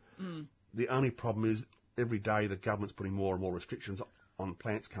be in. The only problem is every day the government's putting more and more restrictions on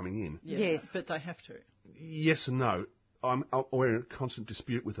plants coming in. Yeah, Yes. but they have to. Yes and no. We're in a constant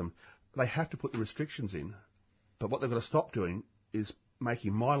dispute with them. They have to put the restrictions in, but what they've got to stop doing is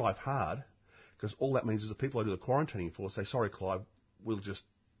making my life hard, because all that means is the people I do the quarantining for say, sorry, Clive, we'll just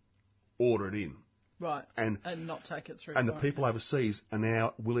order it in. Right. And not take it through. And the people overseas are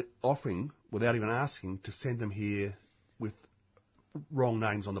now offering, without even asking, to send them here with wrong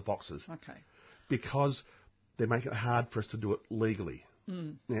names on the boxes. Okay. Because they're making it hard for us to do it legally.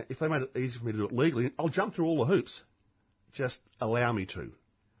 Now, if they made it easy for me to do it legally, I'll jump through all the hoops. Just allow me to.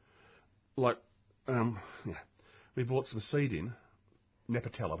 Like, we bought some seed in,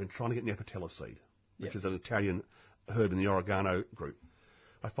 Nepetella. I've been trying to get Nepetella seed, which is an Italian herb in the oregano group.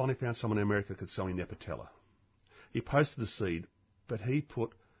 I finally found someone in America that could sell me Nepetella. He posted the seed, but he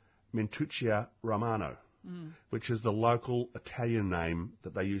put Mentuccia romano, which is the local Italian name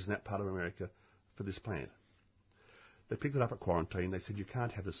that they use in that part of America for this plant. They picked it up at quarantine. They said, you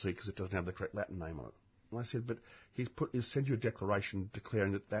can't have the seed because it doesn't have the correct Latin name on it. And I said, but he's sent you a declaration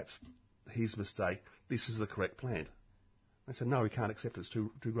declaring that that's his mistake. This is the correct plant. They said, no, we can't accept it. It's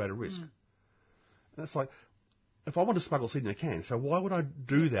too great a risk. And it's like, if I want to smuggle seed in a can, so why would I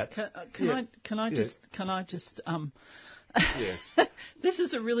do that? Can I just Yeah. This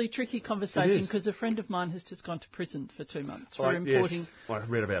is a really tricky conversation because a friend of mine has just gone to prison for 2 months for importing. Yes, I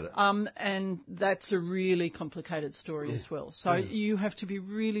read about it. And that's a really complicated story as well. So you have to be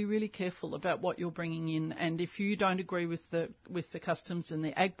really, really careful about what you're bringing in. And if you don't agree with the customs and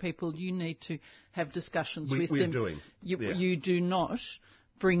the ag people, you need to have discussions with them. You do not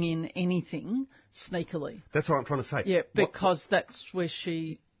bring in anything sneakily. That's what I'm trying to say. Yeah, because that's where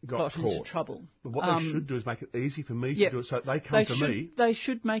she got into trouble. But what they should do is make it easy for me to do it so they come to me. They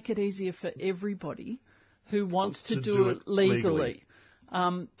should make it easier for everybody who wants to do it legally.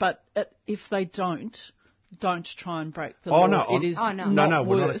 But if they don't try and break the law. No, it is we're not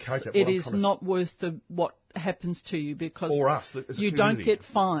okay. It is not worth what happens to you because or us, you don't get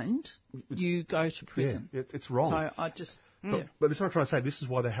fined, you go to prison. Yeah, it's wrong. So I just... But this is what I'm trying to say. This is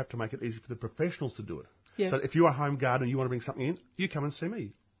why they have to make it easy for the professionals to do it. Yeah. So if you're a home gardener and you want to bring something in, you come and see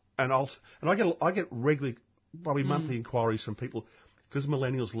me. And I get regularly, probably monthly inquiries from people because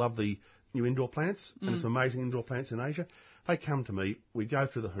millennials love the new indoor plants and there's some amazing indoor plants in Asia. They come to me, we go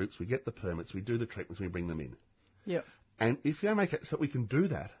through the hoops, we get the permits, we do the treatments, we bring them in. Yep. And if you make it so that we can do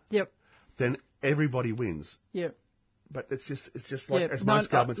that, yep, then everybody wins. Yep. But it's just like as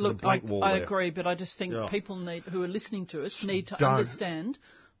most governments, it's a blank wall I there. agree, but I just think people who are listening to us need to understand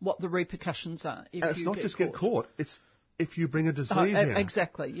what the repercussions are if and it's you not get just caught. Get caught. It's if you bring a disease in.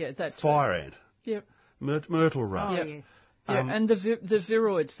 Exactly, yeah. That's fire ant. Yep. Myrtle rust. Oh, yes. And the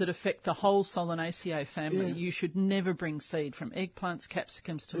viroids that affect the whole Solanaceae family, you should never bring seed from eggplants,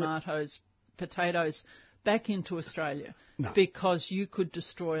 capsicums, tomatoes, potatoes back into Australia because you could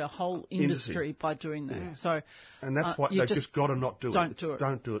destroy a whole industry by doing that. Yeah. So, and that's why they've just got to not do it.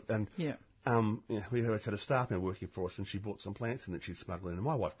 Don't do it. And we had a staff member working for us, and she bought some plants in that she'd smuggled in, and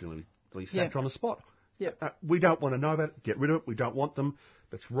my wife deliberately sacked her on the spot. Yep. We don't want to know about it. Get rid of it. We don't want them.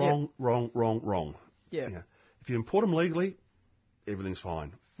 That's wrong, wrong. Yeah. If you import them legally, everything's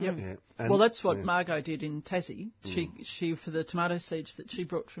fine. Yep. Yeah. And, well, that's what Margot did in Tassie. She for the tomato seeds that she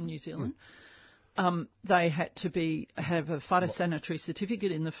brought from New Zealand, they had to have a phytosanitary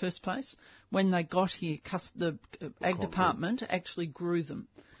certificate in the first place. When they got here, the ag department actually grew them.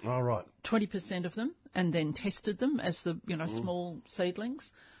 All right. 20% of them, and then tested them as the small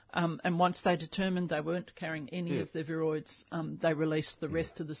seedlings. And once they determined they weren't carrying any of the viroids, they released the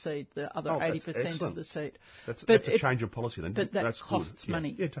rest of the seed, the other 80% of the seed. That's a change of policy then. But that's costs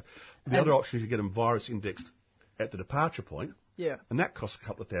money. Yeah. The other option is you get them virus indexed at the departure point. Yeah. And that costs a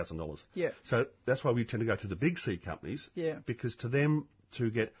couple of $1,000s. Yeah. So that's why we tend to go to the big seed companies. Yeah. Because to them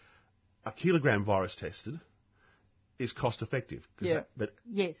to get a kilogram virus tested is cost effective. Yeah. But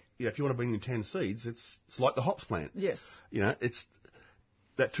yes. If you want to bring in 10 seeds, it's like the hops plant. Yes. It's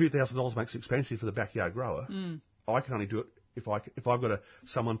that $2,000 makes it expensive for the backyard grower. I can only do it if I've got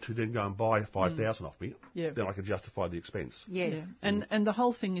someone to then go and buy 5,000 off me. Yeah. Then I can justify the expense. Yes. Yeah. And the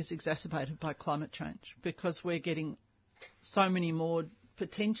whole thing is exacerbated by climate change because we're getting so many more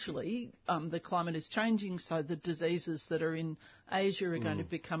potentially the climate is changing, so the diseases that are in Asia are going to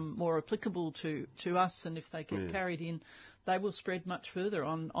become more applicable to us, and if they get carried in, they will spread much further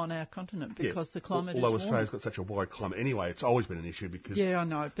on our continent because the climate is warm. Although Australia's got such a wide climate anyway, it's always been an issue because... Yeah, I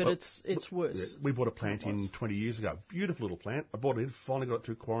know, but it's worse. Yeah, we bought a plant in 20 years ago. Beautiful little plant. I bought it in, finally got it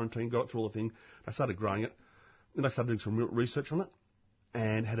through quarantine, got it through all the thing. I started growing it. Then I started doing some real research on it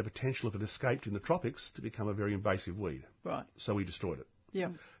and had a potential, if it escaped in the tropics, to become a very invasive weed. Right. So we destroyed it. Yeah.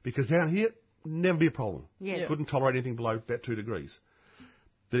 Because down here, never be a problem. Yeah. Couldn't tolerate anything below about 2 degrees.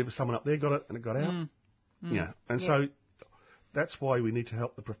 But if someone up there got it and it got out, so that's why we need to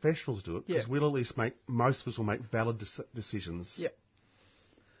help the professionals do it, because we'll at least most of us will make valid decisions. Yeah.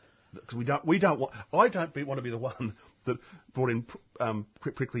 Because I don't want to be the one that brought in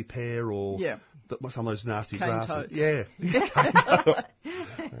prickly pear or some of those nasty cane grasses. toads. Yeah.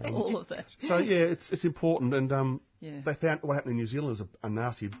 All of that. So it's important, and they found what happened in New Zealand was a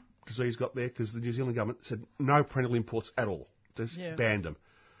nasty disease got there because the New Zealand government said no perennial imports at all, just banned them.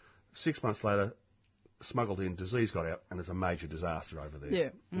 6 months later, smuggled in, disease got out, and there's a major disaster over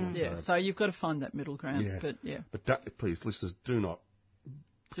there. So you've got to find that middle ground. But please, listeners, do not,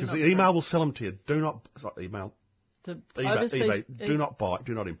 because the email will sell them to you. Do not, it's not email. eBay, do not buy,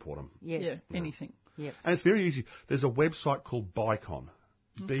 do not import them. Anything. Yep. And it's very easy. There's a website called Bicon,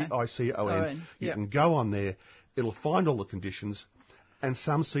 BICON. You can go on there. It'll find all the conditions, and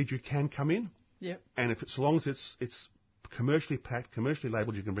some seeds you can come in. Yep. And if as long as it's commercially packed, commercially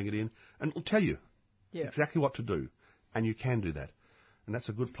labelled, you can bring it in, and it'll tell you exactly what to do, and you can do that. And that's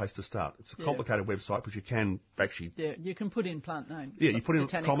a good place to start. It's a complicated website, but you can actually... Yeah, you can put in plant name. Yeah, you put in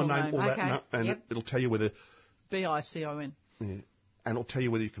a common name, all that, and it'll tell you whether... BICON. Yeah, and it'll tell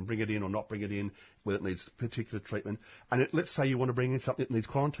you whether you can bring it in or not bring it in, whether it needs particular treatment. And let's say you want to bring in something that needs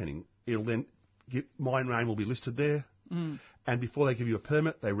quarantining. It'll then... my name will be listed there, and before they give you a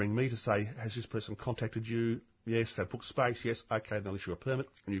permit, they ring me to say, has this person contacted you? Yes, they book space. Yes, okay, they'll issue a permit,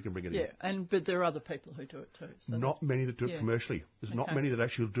 and you can bring it in. Yeah, but there are other people who do it too. So not many that do it commercially. There's not many that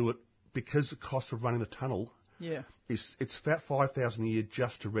actually do it because the cost of running the tunnel it's about $5,000 a year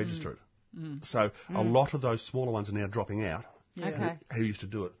just to register it. So a lot of those smaller ones are now dropping out who used to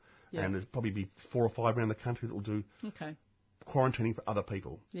do it. And there'll probably be 4 or 5 around the country that will do quarantining for other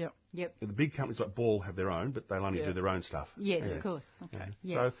people. Yep. The big companies like Ball have their own, but they'll only do their own stuff. Yes, of course. Okay.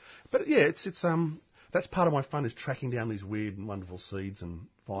 So, but it's that's part of my fun is tracking down these weird and wonderful seeds and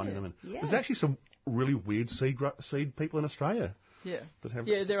finding them. And there's actually some really weird seed people in Australia. Yeah.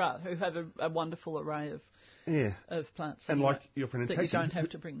 There are who have a wonderful array of plants. And like your friend that Tassie, you don't have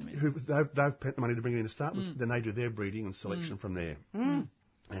to bring them in. They've spent the money to bring it in to start with. Then they do their breeding and selection from there.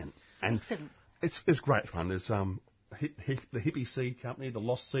 And it's great fun. There's the Hippie Seed Company, the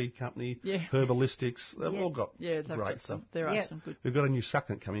Lost Seed Company, Herbalistics. They've all got great stuff. There are some good. We've got a new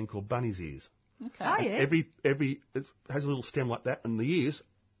succulent coming in called Bunny's Ears. Okay. Oh, yeah. Every it has a little stem like that, and the ears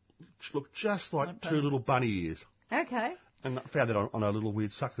look just like 2 little bunny ears. Okay. And I found that on a little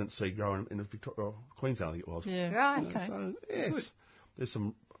weird succulent seed growing in Queensland, I think it was. Yeah. Right. Okay. So there's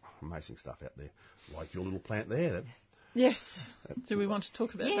some amazing stuff out there, like your little plant there. Yes. Do we want to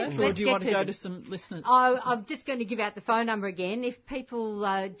talk about that? Or Let's do you want to go them. to some listeners? I'm just going to give out the phone number again. If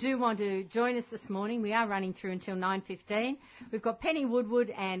people do want to join us this morning, we are running through until 9:15. We've got Penny Woodward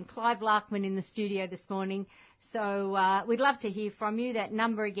and Clive Larkman in the studio this morning. So we'd love to hear from you. That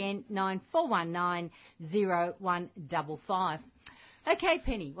number again, 9419 0155. Okay,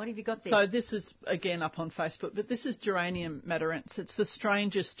 Penny, what have you got there? So this is, again, up on Facebook, but this is Geranium madarense. It's the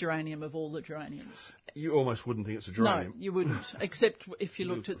strangest geranium of all the geraniums. You almost wouldn't think it's a geranium. No, you wouldn't, except if you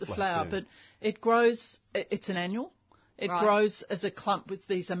looked at the flower. But it grows, it's an annual. It grows as a clump with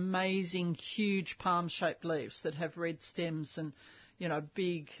these amazing, huge palm-shaped leaves that have red stems and,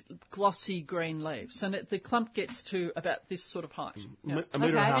 big, glossy green leaves. And the clump gets to about this sort of height. A metre and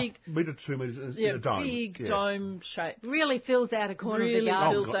a half, metre to 2 metres in a dome. Big dome shape. Really fills out a corner of the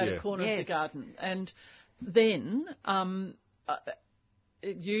garden. Fills out a corner of the garden. And then,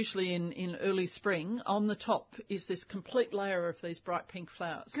 usually in early spring, on the top is this complete layer of these bright pink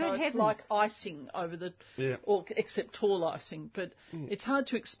flowers. Good so heavens. It's like icing over or except tall icing. But it's hard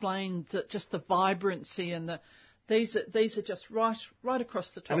to explain just the vibrancy and these are just right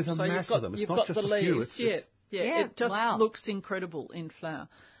across the top. And it's a mass of them. It's not just a few. It just looks incredible in flower.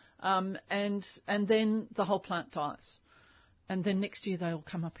 And then the whole plant dies. And then next year they all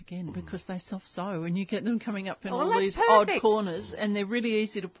come up again because they self-sow, and you get them coming up in all these odd corners, and they're really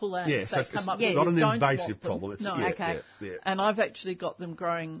easy to pull out. Yeah, so it's not an invasive problem. It's, And I've actually got them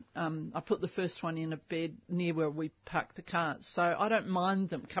growing. I put the first one in a bed near where we park the cars, so I don't mind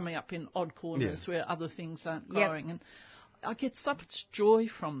them coming up in odd corners where other things aren't growing. And I get so much joy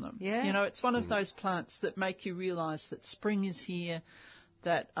from them. Yeah. You know, it's one of those plants that make you realise that spring is here,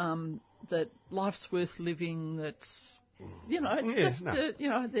 that that life's worth living. That's, you know, it's you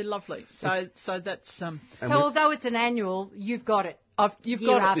know, they're lovely. So that's So although it's an annual, you've got it. You've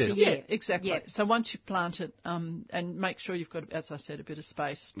year got after it. year. Yeah, exactly. Yeah. So once you plant it, and make sure you've got, as I said, a bit of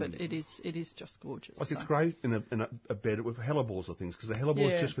space. But it is just gorgeous. Like it's great in a bed with hellebores or things, because the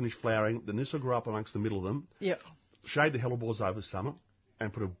hellebores just finished flowering. Then this will grow up amongst the middle of them. Yeah. Shade the hellebores over summer,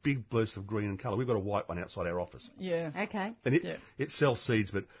 and put a big burst of green and colour. We've got a white one outside our office. Yeah. Okay. And it sells seeds,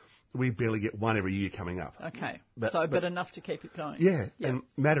 but we barely get one every year coming up. Okay. But enough to keep it going. Yeah. And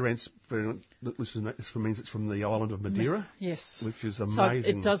Madeirents, means it's from the island of Madeira. Yes. Which is amazing.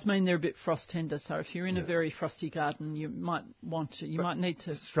 So it does mean they're a bit frost tender. So if you're in a very frosty garden, you might need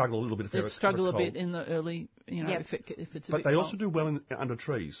to struggle a little bit if they're struggle a cold. bit in the early, you know, if it's a bit But they cold. also do well under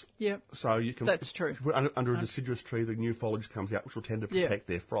trees. Yeah. So you can. That's true. If you put under a deciduous tree, the new foliage comes out, which will tend to protect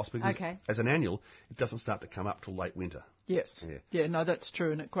their frost, because as an annual, it doesn't start to come up till late winter. Yes. Yeah. No, that's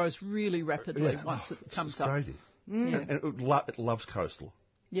true, and it grows really rapidly once it comes up. Crazy. And it loves coastal.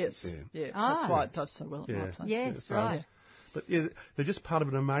 Yes. Yeah. That's why it does so well at my place. Yes, right. But they're just part of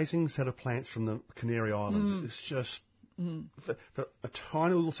an amazing set of plants from the Canary Islands. It's just for a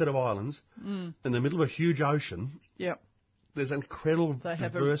tiny little set of islands in the middle of a huge ocean. Yeah. There's incredible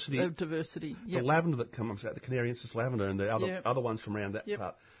diversity. Have diversity. The lavender that comes out, the Canariensis lavender, and the other ones from around that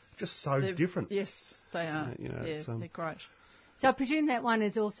part, just they're different. Yes, they are. They're great. So I presume that one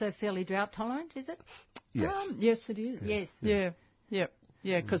is also fairly drought tolerant, is it? Yes. Yes, it is. Yes.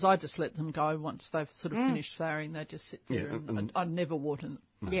 Yeah, because I just let them go once they've sort of finished flowering. They just sit there, and I'd never water them.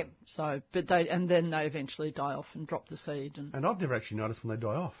 Yep. So, then they eventually die off and drop the seed. And I've never actually noticed when they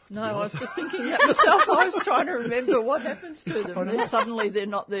die off. No, I was just thinking that myself. I was trying to remember what happens to them. Then suddenly they're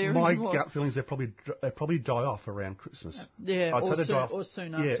not there anymore. My gut feeling is they probably die off around Christmas. Yeah, or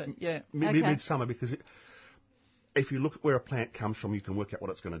soon after. Yeah. Midsummer, because if you look at where a plant comes from, you can work out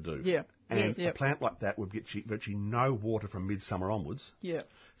what it's going to do. Yeah. And a plant like that would get virtually no water from midsummer onwards. Yeah.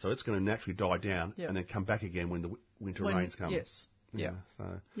 So it's going to naturally die down and then come back again when the winter rains come. Yes. Yeah.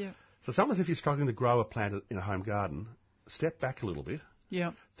 So sometimes if you're struggling to grow a plant in a home garden, step back a little bit.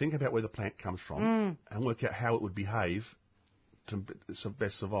 Yeah. Think about where the plant comes from and work out how it would behave to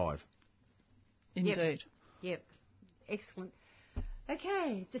best survive. Indeed. Yep. Excellent.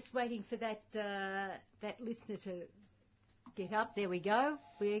 Okay, just waiting for that listener to get up. There we go.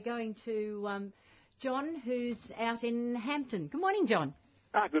 We're going to John, who's out in Hampton. Good morning, John.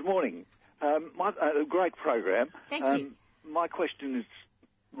 Good morning. Great program. Thank you. My question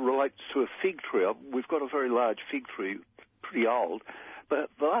relates to a fig tree. We've got a very large fig tree, pretty old, but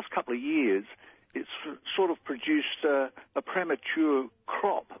the last couple of years it's sort of produced a premature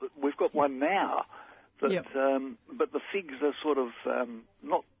crop. We've got one now, but the figs are sort of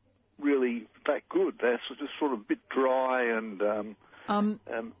not really that good. They're just sort of a bit dry and...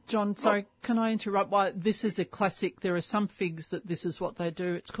 John, sorry, can I interrupt? This is a classic. There are some figs that this is what they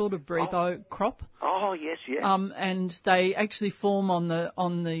do. It's called a Brebo crop. Oh, yes, yes. And they actually form on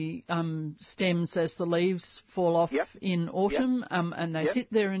the stems as the leaves fall off in autumn, and they sit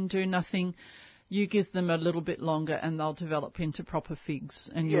there and do nothing. You give them a little bit longer and they'll develop into proper figs,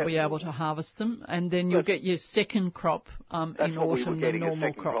 and you'll be able to harvest them, and then you'll get your second crop in autumn, the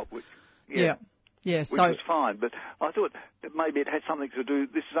normal crop. Yeah, which was fine, but I thought that maybe it had something to do.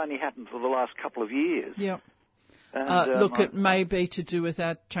 This has only happened for the last couple of years. Yeah. Look, it may be to do with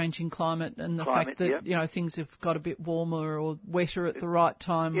our changing climate and the fact that things have got a bit warmer or wetter at the right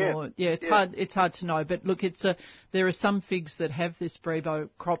time. It's hard to know. But look, there are some figs that have this Brebo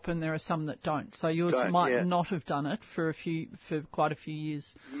crop and there are some that don't. So yours might not have done it for quite a few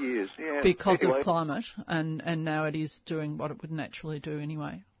years. Because of climate, and now it is doing what it would naturally do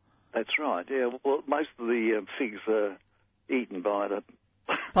anyway. That's right, yeah. Well, most of the figs are eaten by the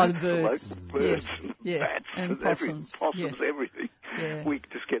birds. Birds and bats and possums. Everything. Yeah. We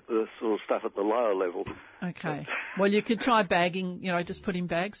just get the sort of stuff at the lower level. Okay. Well, you could try bagging, just put in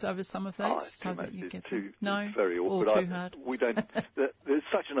bags over some of these so that you get them. No, it's very awkward. Or too hard. We don't. There's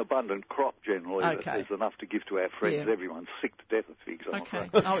such an abundant crop generally that there's enough to give to our friends. Yeah. Everyone's sick to death of figs. Okay.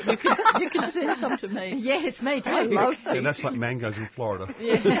 You can send some to me. Yes, me too. I love figs. Yeah, that's like mangoes in Florida.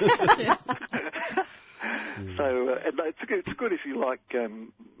 Yeah. So it's good if you like.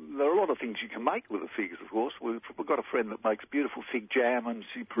 There are a lot of things you can make with the figs, of course. We've got a friend that makes beautiful fig jam, and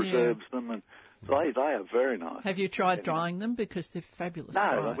she preserves them, and they are very nice. Have you tried drying them? Because they're fabulous.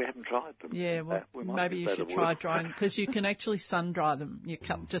 No, we haven't tried them. Yeah, well, maybe you should try drying, because you can actually sun dry them. You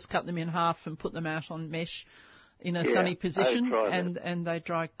just cut them in half and put them out on mesh in a sunny position, tried and they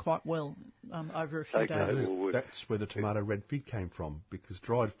dry quite well over a few days. That's where the tomato red fig came from, because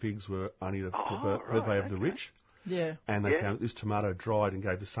dried figs were only the purvey of the rich. Yeah. And they found that this tomato dried and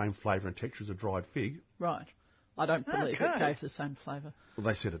gave the same flavour and texture as a dried fig. Right. I don't believe it gave the same flavour. Well,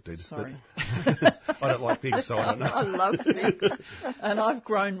 they said it did. Sorry. I don't like figs, so I don't know. I love figs. And I've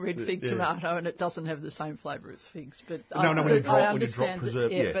grown red fig tomato, and it doesn't have the same flavour as figs. But when you drop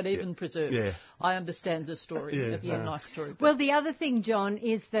preserve. But even preserved. Yeah. I understand the story. Yeah, it's a nice story. Well, the other thing, John,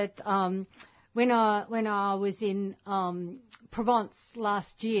 is that when I was in Provence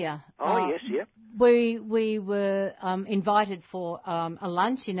last year... We were invited for a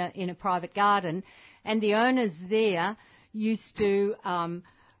lunch in a private garden, and the owners there used to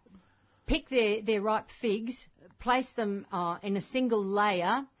pick their ripe figs, place them in a single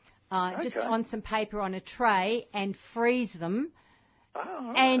layer, just on some paper on a tray, and freeze them.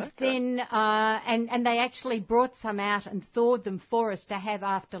 Then and they actually brought some out and thawed them for us to have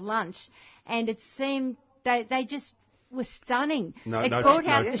after lunch, and it seemed they just were stunning. It brought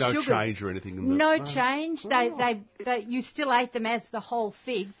out the sugars. No change or anything. No change. They you still ate them as the whole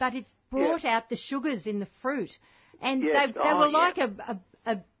fig, but it brought out the sugars in the fruit, and they were like a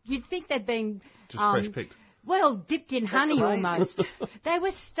you'd think they'd been just fresh picked. Well, dipped in honey almost. They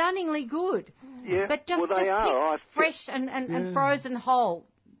were stunningly good. Yeah. But just picked fresh and frozen whole.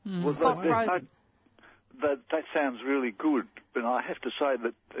 Spot frozen. That sounds really good, but I have to say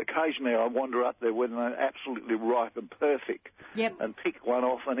that occasionally I wander up there when they're absolutely ripe and perfect, and pick one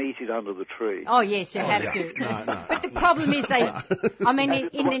off and eat it under the tree. Oh yes, you have to. No. But the problem is I mean,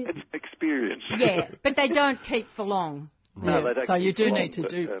 it's an experience. Yeah, but they don't keep for long. No, they don't. So you do need to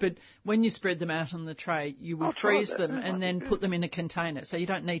do, but when you spread them out on the tray, you would freeze them and then put them in a container. So you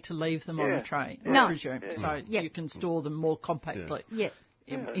don't need to leave them on a tray, I presume. So you can store them more compactly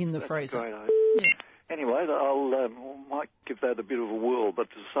in the freezer. Great idea. Anyway, I might give that a bit of a whirl, but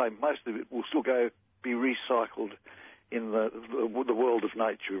to say most of it will still be recycled in the world of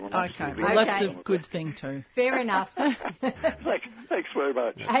nature. Okay, well, that's a good thing too. Fair enough. Thanks very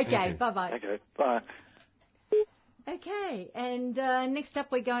much. Okay, bye-bye. Okay, bye. Okay, and next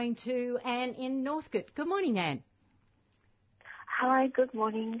up we're going to Anne in Northcote. Good morning, Anne. Hi, good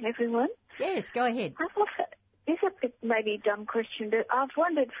morning, everyone. Yes, go ahead. It's a bit maybe dumb question, but I've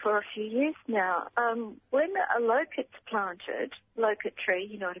wondered for a few years now, when a locust's planted, locust tree,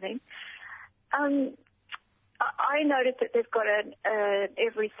 you know what I mean, I noticed that they've got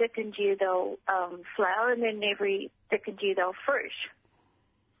every second year they'll flower, and then every second year they'll fruit.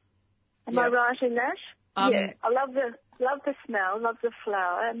 Am I right in that? Yeah, I love the smell, love the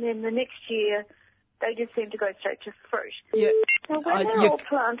flower, and then the next year they just seem to go straight to fruit. Yeah. So when they're all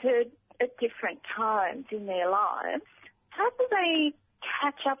planted at different times in their lives, how do they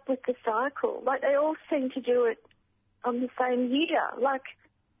catch up with the cycle? Like, they all seem to do it on the same year. Like,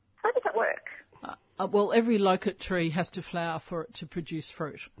 how does that work? Well, every locust tree has to flower for it to produce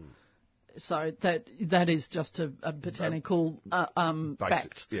fruit. So that is just a botanical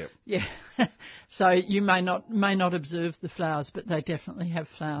fact. Yeah. So you may not observe the flowers, but they definitely have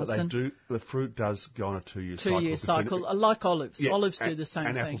flowers. But they do. The fruit does go on a 2-year cycle. 2-year cycle, like olives. Yeah, olives do the same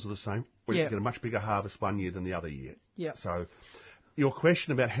thing. And apples are the same. We get a much bigger harvest one year than the other year. Yeah. So your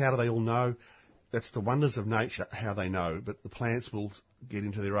question about how do they all know, that's the wonders of nature, how they know. But the plants will get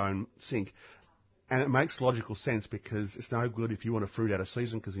into their own sync. And it makes logical sense, because it's no good if you want a fruit out of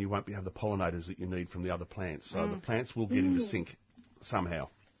season, because you won't have the pollinators that you need from the other plants. So the plants will get into sync somehow.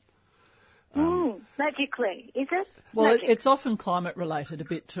 Magically, is it? Well, it's often climate related a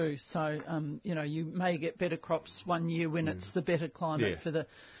bit too. So, you may get better crops one year when it's the better climate for the...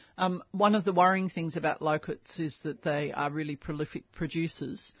 one of the worrying things about locusts is that they are really prolific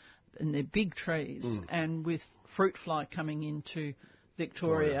producers, and they're big trees, and with fruit fly coming into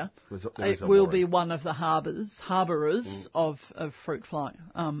Victoria, it will be one of the harbourers of fruit fly.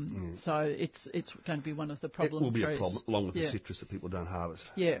 So it's going to be one of the problem trees. It will be a problem, along with the citrus that people don't harvest.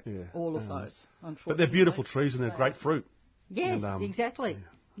 Yeah. All of those, unfortunately. But they're beautiful trees and they're great fruit. Yes, exactly.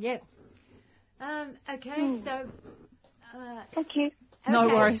 Yeah. Okay, so... Thank you. No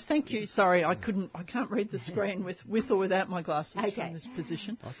worries, thank you. Sorry, I can't read the screen with or without my glasses from this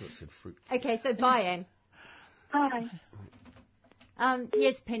position. I thought it said fruit. Okay, so bye, Anne. Bye.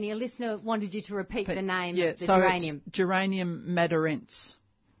 Yes, Penny, a listener wanted you to repeat the name of the so geranium. It's Geranium madurense.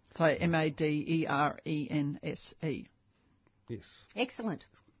 So Maderense. Yes. Excellent.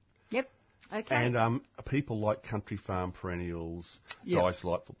 Yep. Okay. And people like country farm perennials, Guy's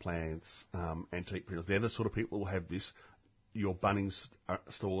delightful plants, antique perennials, they're the sort of people who will have this your Bunnings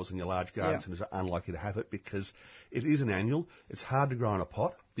stores and your large garden centres are unlikely to have it because it is an annual. It's hard to grow in a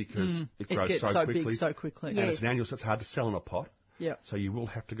pot because it grows gets so quickly. big so quickly. And Yes. it's an annual, so it's hard to sell in a pot. Yeah. So you will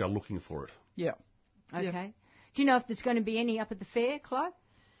have to go looking for it. Yeah. Okay. Yeah. Do you know if there's going to be any up at the fair, Clive?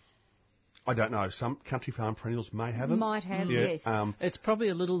 I don't know. Some Country Farm perennials may have them. Might have, Yeah, yes. It's probably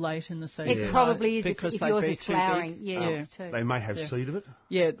a little late in the season. It probably is because if they'd yours be is too flowering. big. Yes, too. They may have seed of it.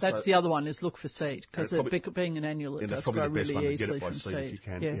 Yeah, that's So- the other one is look for seed because And it being an annual, it and that's does probably grow the best one really to get it easily by from seed if you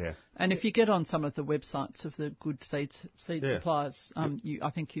can, Yeah. yeah. And if you get on some of the websites of the good seed Yeah. suppliers, I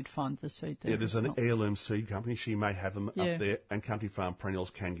think you'd find the seed there. Yeah, there's as an well. heirloom seed company. She may have them Yeah. up there, and Country Farm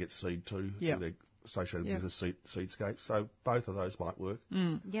perennials can get seed too Yeah. through their associated Yeah. business seedscape. So both of those might work.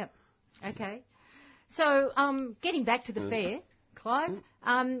 Yep. Okay. So, getting back to the fair, Clive,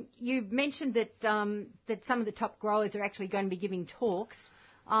 you mentioned that that some of the top growers are actually going to be giving talks.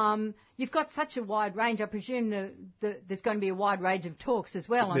 You've got such a wide range. I presume there's going to be a wide range of talks as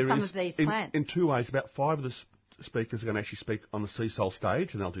well on There some is, of these in, plants. in two ways. About 5 of the speakers are going to actually speak on the Seasol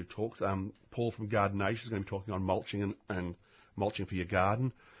stage, and they'll do talks. Paul from Garden Nation is going to be talking on mulching and mulching for your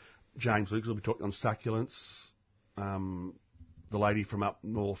garden. James Lucas will be talking on succulents. The lady from up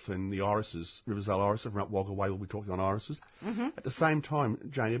north in the irises, Riversdale irises from up Wagga Way will be talking on irises. Mm-hmm. At the same time,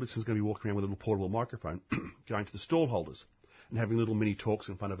 Jane Ebertson's going to be walking around with a little portable microphone, going to the stall holders and having little mini talks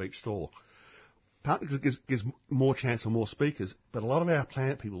in front of each stall. Partly because it gives more chance for more speakers, but a lot of our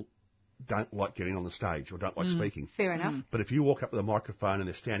plant people don't like getting on the stage or don't like speaking. Fair enough. But if you walk up with a microphone and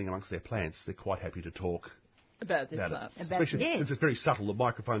they're standing amongst their plants, they're quite happy to talk about their about plants. it. Especially since it's very subtle. The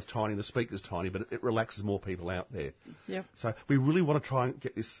microphone's tiny and the speaker's tiny, but it relaxes more people out there. Yep. So we really want to try and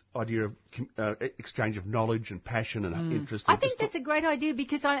get this idea of exchange of knowledge and passion and interest. I think that's a great idea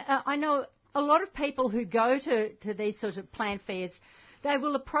because I know a lot of people who go to these sort of plant fairs. They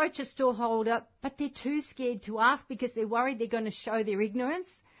will approach a stallholder, but they're too scared to ask because they're worried they're going to show their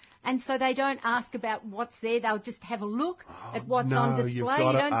ignorance. And so they don't ask about what's there. They'll just have a look at what's on display. You've got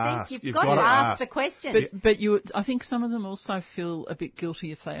You to don't ask. think You've got got to to ask ask. the question. But I think some of them also feel a bit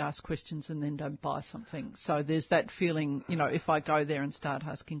guilty if they ask questions and then don't buy something. So there's that feeling, if I go there and start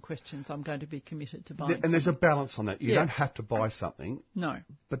asking questions, I'm going to be committed to buying and there's a balance on that. You don't have to buy something. No.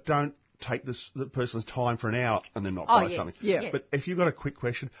 But don't take the person's time for an hour and then not buy something. Yeah. But if you've got a quick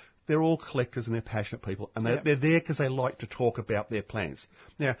question, they're all collectors and they're passionate people, and they're there because they like to talk about their plants.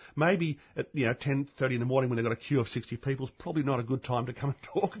 Now, maybe at 10:30 in the morning when they've got a queue of 60 people, it's probably not a good time to come and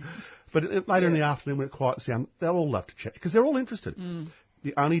talk. But later in the afternoon when it quiets down, they'll all love to chat because they're all interested.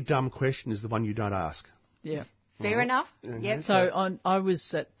 The only dumb question is the one you don't ask. Yeah. Fair enough. Yep. So I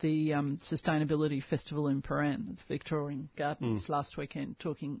was at the Sustainability Festival in Paran at the Victorian Gardens last weekend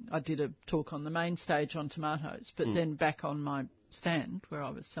I did a talk on the main stage on tomatoes, but then back on my stand where I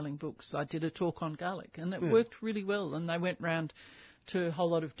was selling books, I did a talk on garlic, and it worked really well. And they went round to a whole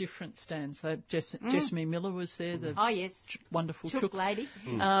lot of different stands. Jessamy Miller was there, the wonderful chook lady,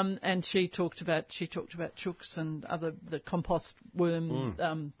 and she talked about chooks and the compost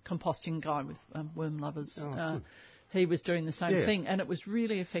worm composting guy with worm lovers. He was doing the same thing, and it was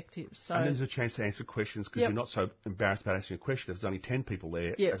really effective. So and there's a chance to answer questions because you're not so embarrassed about answering a question if there's only 10 people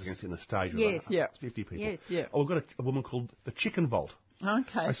there as against in the stage with 50 people. Yes. Yeah. Oh, we've got a woman called the Chicken Vault.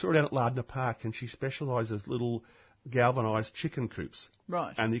 Okay. I saw her down at Lardner Park, and she specialises little galvanised chicken coops.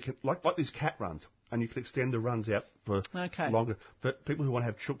 Right. And you can like these cat runs, and you can extend the runs out for longer. For people who want to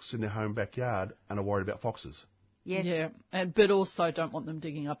have chooks in their home backyard and are worried about foxes. Yes. Yeah, but also don't want them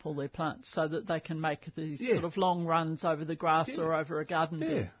digging up all their plants so that they can make these sort of long runs over the grass or over a garden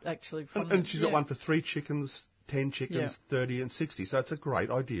bed, actually. And she's got one for 3 chickens, 10 chickens, 30 and 60. So it's a great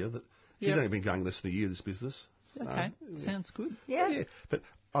idea that she's only been going less than a year, this business. Okay, sounds good. Yeah. But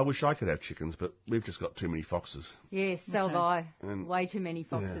I wish I could have chickens, but we've just got too many foxes. Yes, so have I. Way too many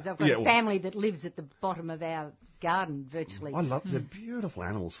foxes. I've got a family that lives at the bottom of our garden, virtually. I love they're beautiful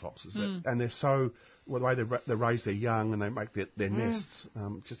animals, foxes, and they're so the way they raise their young and they make their nests.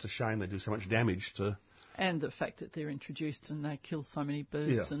 It's just a shame they do so much damage to. And the fact that they're introduced and they kill so many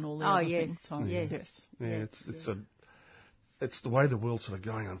birds and all the other things. So, It's the way the world's sort of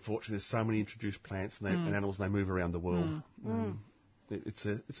going. Unfortunately, there's so many introduced plants and animals. And they move around the world. It's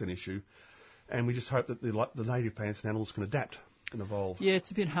an issue, and we just hope that the native plants and animals can adapt and evolve. Yeah,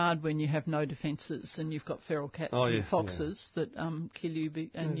 it's a bit hard when you have no defences and you've got feral cats and foxes that kill you,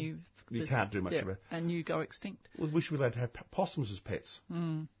 and you can't do much about it, and you go extinct. We wish we were allowed to have possums as pets,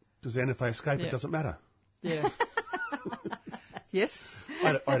 because then if they escape, it doesn't matter. Yeah. Yes.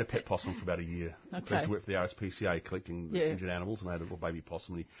 I had a pet possum for about a year. Okay. So I used to work for the RSPCA collecting the injured animals, and I had a little baby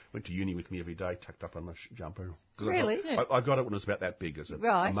possum, and he went to uni with me every day, tucked up on my jumper. Really? I got it when it was about that big as a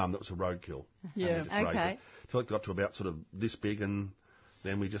mum. That was a roadkill. Yeah. Okay. Till it got to about sort of this big, and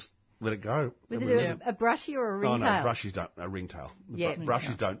then we just let it go. Was it a brushy or a ringtail? Oh, no, brushies don't. A ringtail.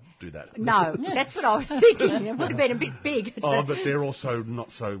 Brushies don't do that. No, that's what I was thinking. It would have been a bit big. But they're also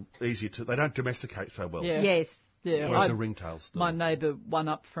not so easy to... They don't domesticate so well. Yeah. Yes. Yeah. Whereas the ringtails do. My neighbour, one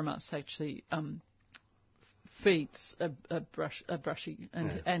up from us, actually feeds a brushy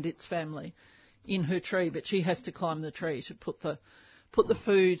and its family in her tree, but she has to climb the tree to put the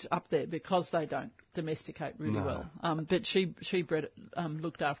food up there because they don't domesticate really well. But she bred it,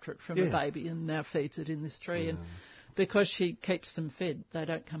 looked after it from a baby, and now feeds it in this tree. And because she keeps them fed, they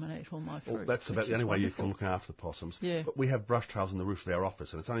don't come and eat all my fruit. Well, that's about the only way you can look after the possums. Yeah. But we have brush tails on the roof of our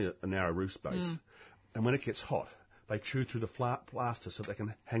office, and it's only a narrow roof space. And when it gets hot, they chew through the plaster so they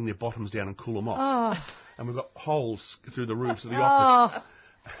can hang their bottoms down and cool them off. And we've got holes through the roofs of the office.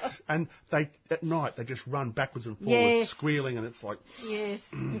 And at night they just run backwards and forwards, squealing, and it's like. Yes.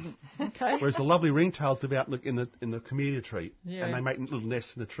 Okay. Whereas the lovely ringtails live out in the camellia tree, and they make little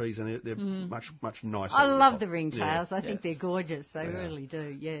nests in the trees, and they're much nicer. I love the ringtails. I think they're gorgeous. They really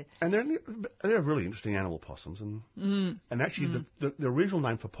do. Yeah. And they're really interesting animal possums, and actually the original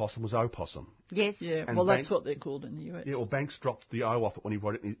name for possum was opossum. Yes. Yeah. And that's what they're called in the US. Yeah. Well, Banks dropped the O off it when he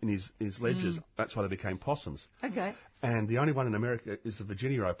wrote it in his ledgers. That's why they became possums. Okay. And the only one in America is the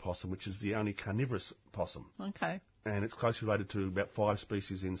Virginia opossum, which is the only carnivorous possum. Okay. And it's closely related to about 5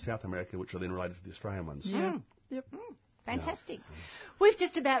 species in South America, which are then related to the Australian ones. Yeah. Yep. Fantastic. We've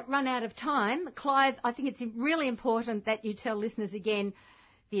just about run out of time. Clive, I think it's really important that you tell listeners again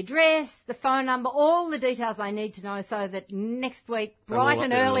the address, the phone number, all the details they need to know so that next week, bright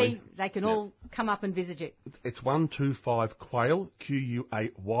and early, they can all come up and visit you. It's 125 Quayle,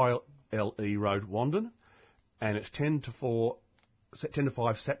 Quayle Road, Wandon. And it's 10 to 5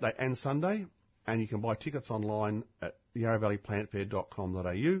 Saturday and Sunday. And you can buy tickets online at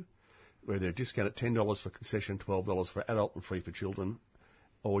yarravalleyplantfair.com.au, where they're discounted $10 for concession, $12 for adult and free for children.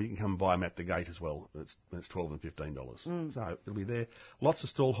 Or you can come and buy them at the gate as well. It's $12 and $15. So it'll be there. Lots of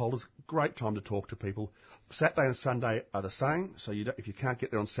stall holders. Great time to talk to people. Saturday and Sunday are the same. So if you can't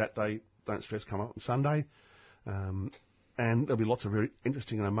get there on Saturday, don't stress, come up on Sunday. And there'll be lots of very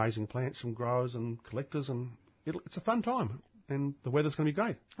interesting and amazing plants from growers and collectors, and it's a fun time. And the weather's going to be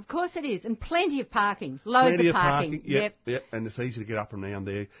great. Of course it is. And plenty of parking. Loads of parking. Yep. And it's easy to get up and down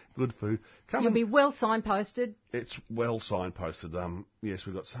there. Good food. You'll be well signposted. It's well signposted. Yes,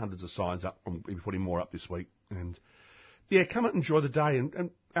 we've got hundreds of signs up. We'll be putting more up this week. And, come and enjoy the day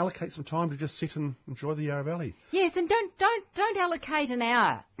and allocate some time to just sit and enjoy the Yarra Valley. Yes, and don't allocate an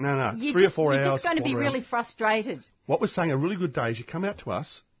hour. No. 3 or 4 hours. You're just going to be really frustrated. What we're saying, a really good day is you come out to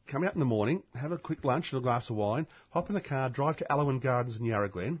us. Come out in the morning, have a quick lunch and a glass of wine, hop in the car, drive to Allawan Gardens in Yarra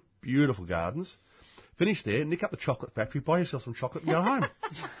Glen, beautiful gardens, finish there, nick up the chocolate factory, buy yourself some chocolate and go home.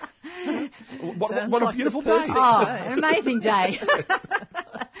 What a beautiful day. Oh, an amazing day.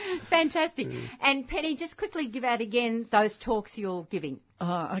 Fantastic. And Penny, just quickly give out again those talks you're giving.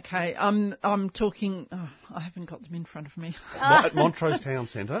 Okay. I'm talking... I haven't got them in front of me. At Montrose Town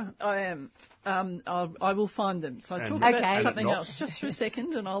Centre. I am. I will find them. So talk about something else just for a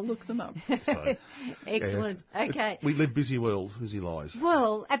second and I'll look them up. Excellent. Yeah. Okay. We live busy worlds, busy lives.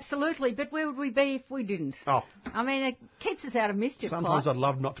 Well, absolutely. But where would we be if we didn't? Oh. I mean, it keeps us out of mischief. Sometimes I'd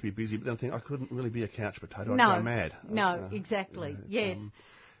love not to be busy, but then I think I couldn't really be a couch potato. I'd go mad. No, exactly. Yes.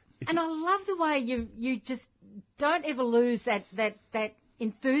 And I love the way you just don't ever lose that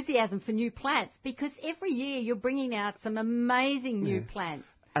enthusiasm for new plants, because every year you're bringing out some amazing new plants.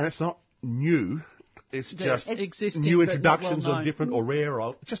 And it's not new. It's just existing, new introductions of different or rare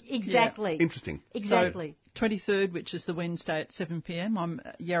or just interesting. Exactly. So 23rd, which is the Wednesday at 7 p.m. I'm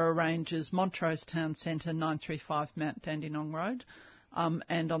Yarra Ranges, Montrose Town Centre, 935 Mount Dandenong Road.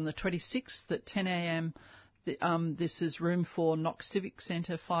 And on the 26th at 10 a.m, this is room 4, Knox Civic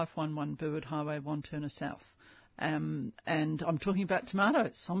Centre, 511 Burwood Highway, Wanturna South. And I'm talking about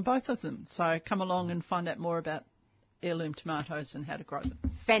tomatoes on both of them. So come along and find out more about heirloom tomatoes and how to grow them.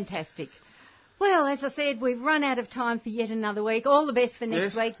 Fantastic. Well, as I said, we've run out of time for yet another week. All the best for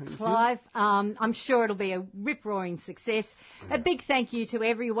next week, Clive. I'm sure it'll be a rip-roaring success. A big thank you to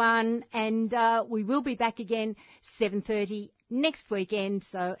everyone, and we will be back again 7:30 next weekend.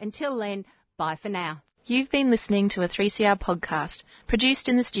 So until then, bye for now. You've been listening to a 3CR podcast produced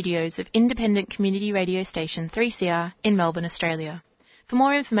in the studios of independent community radio station 3CR in Melbourne, Australia. For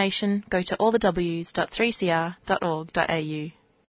more information, go to allthews.3cr.org.au.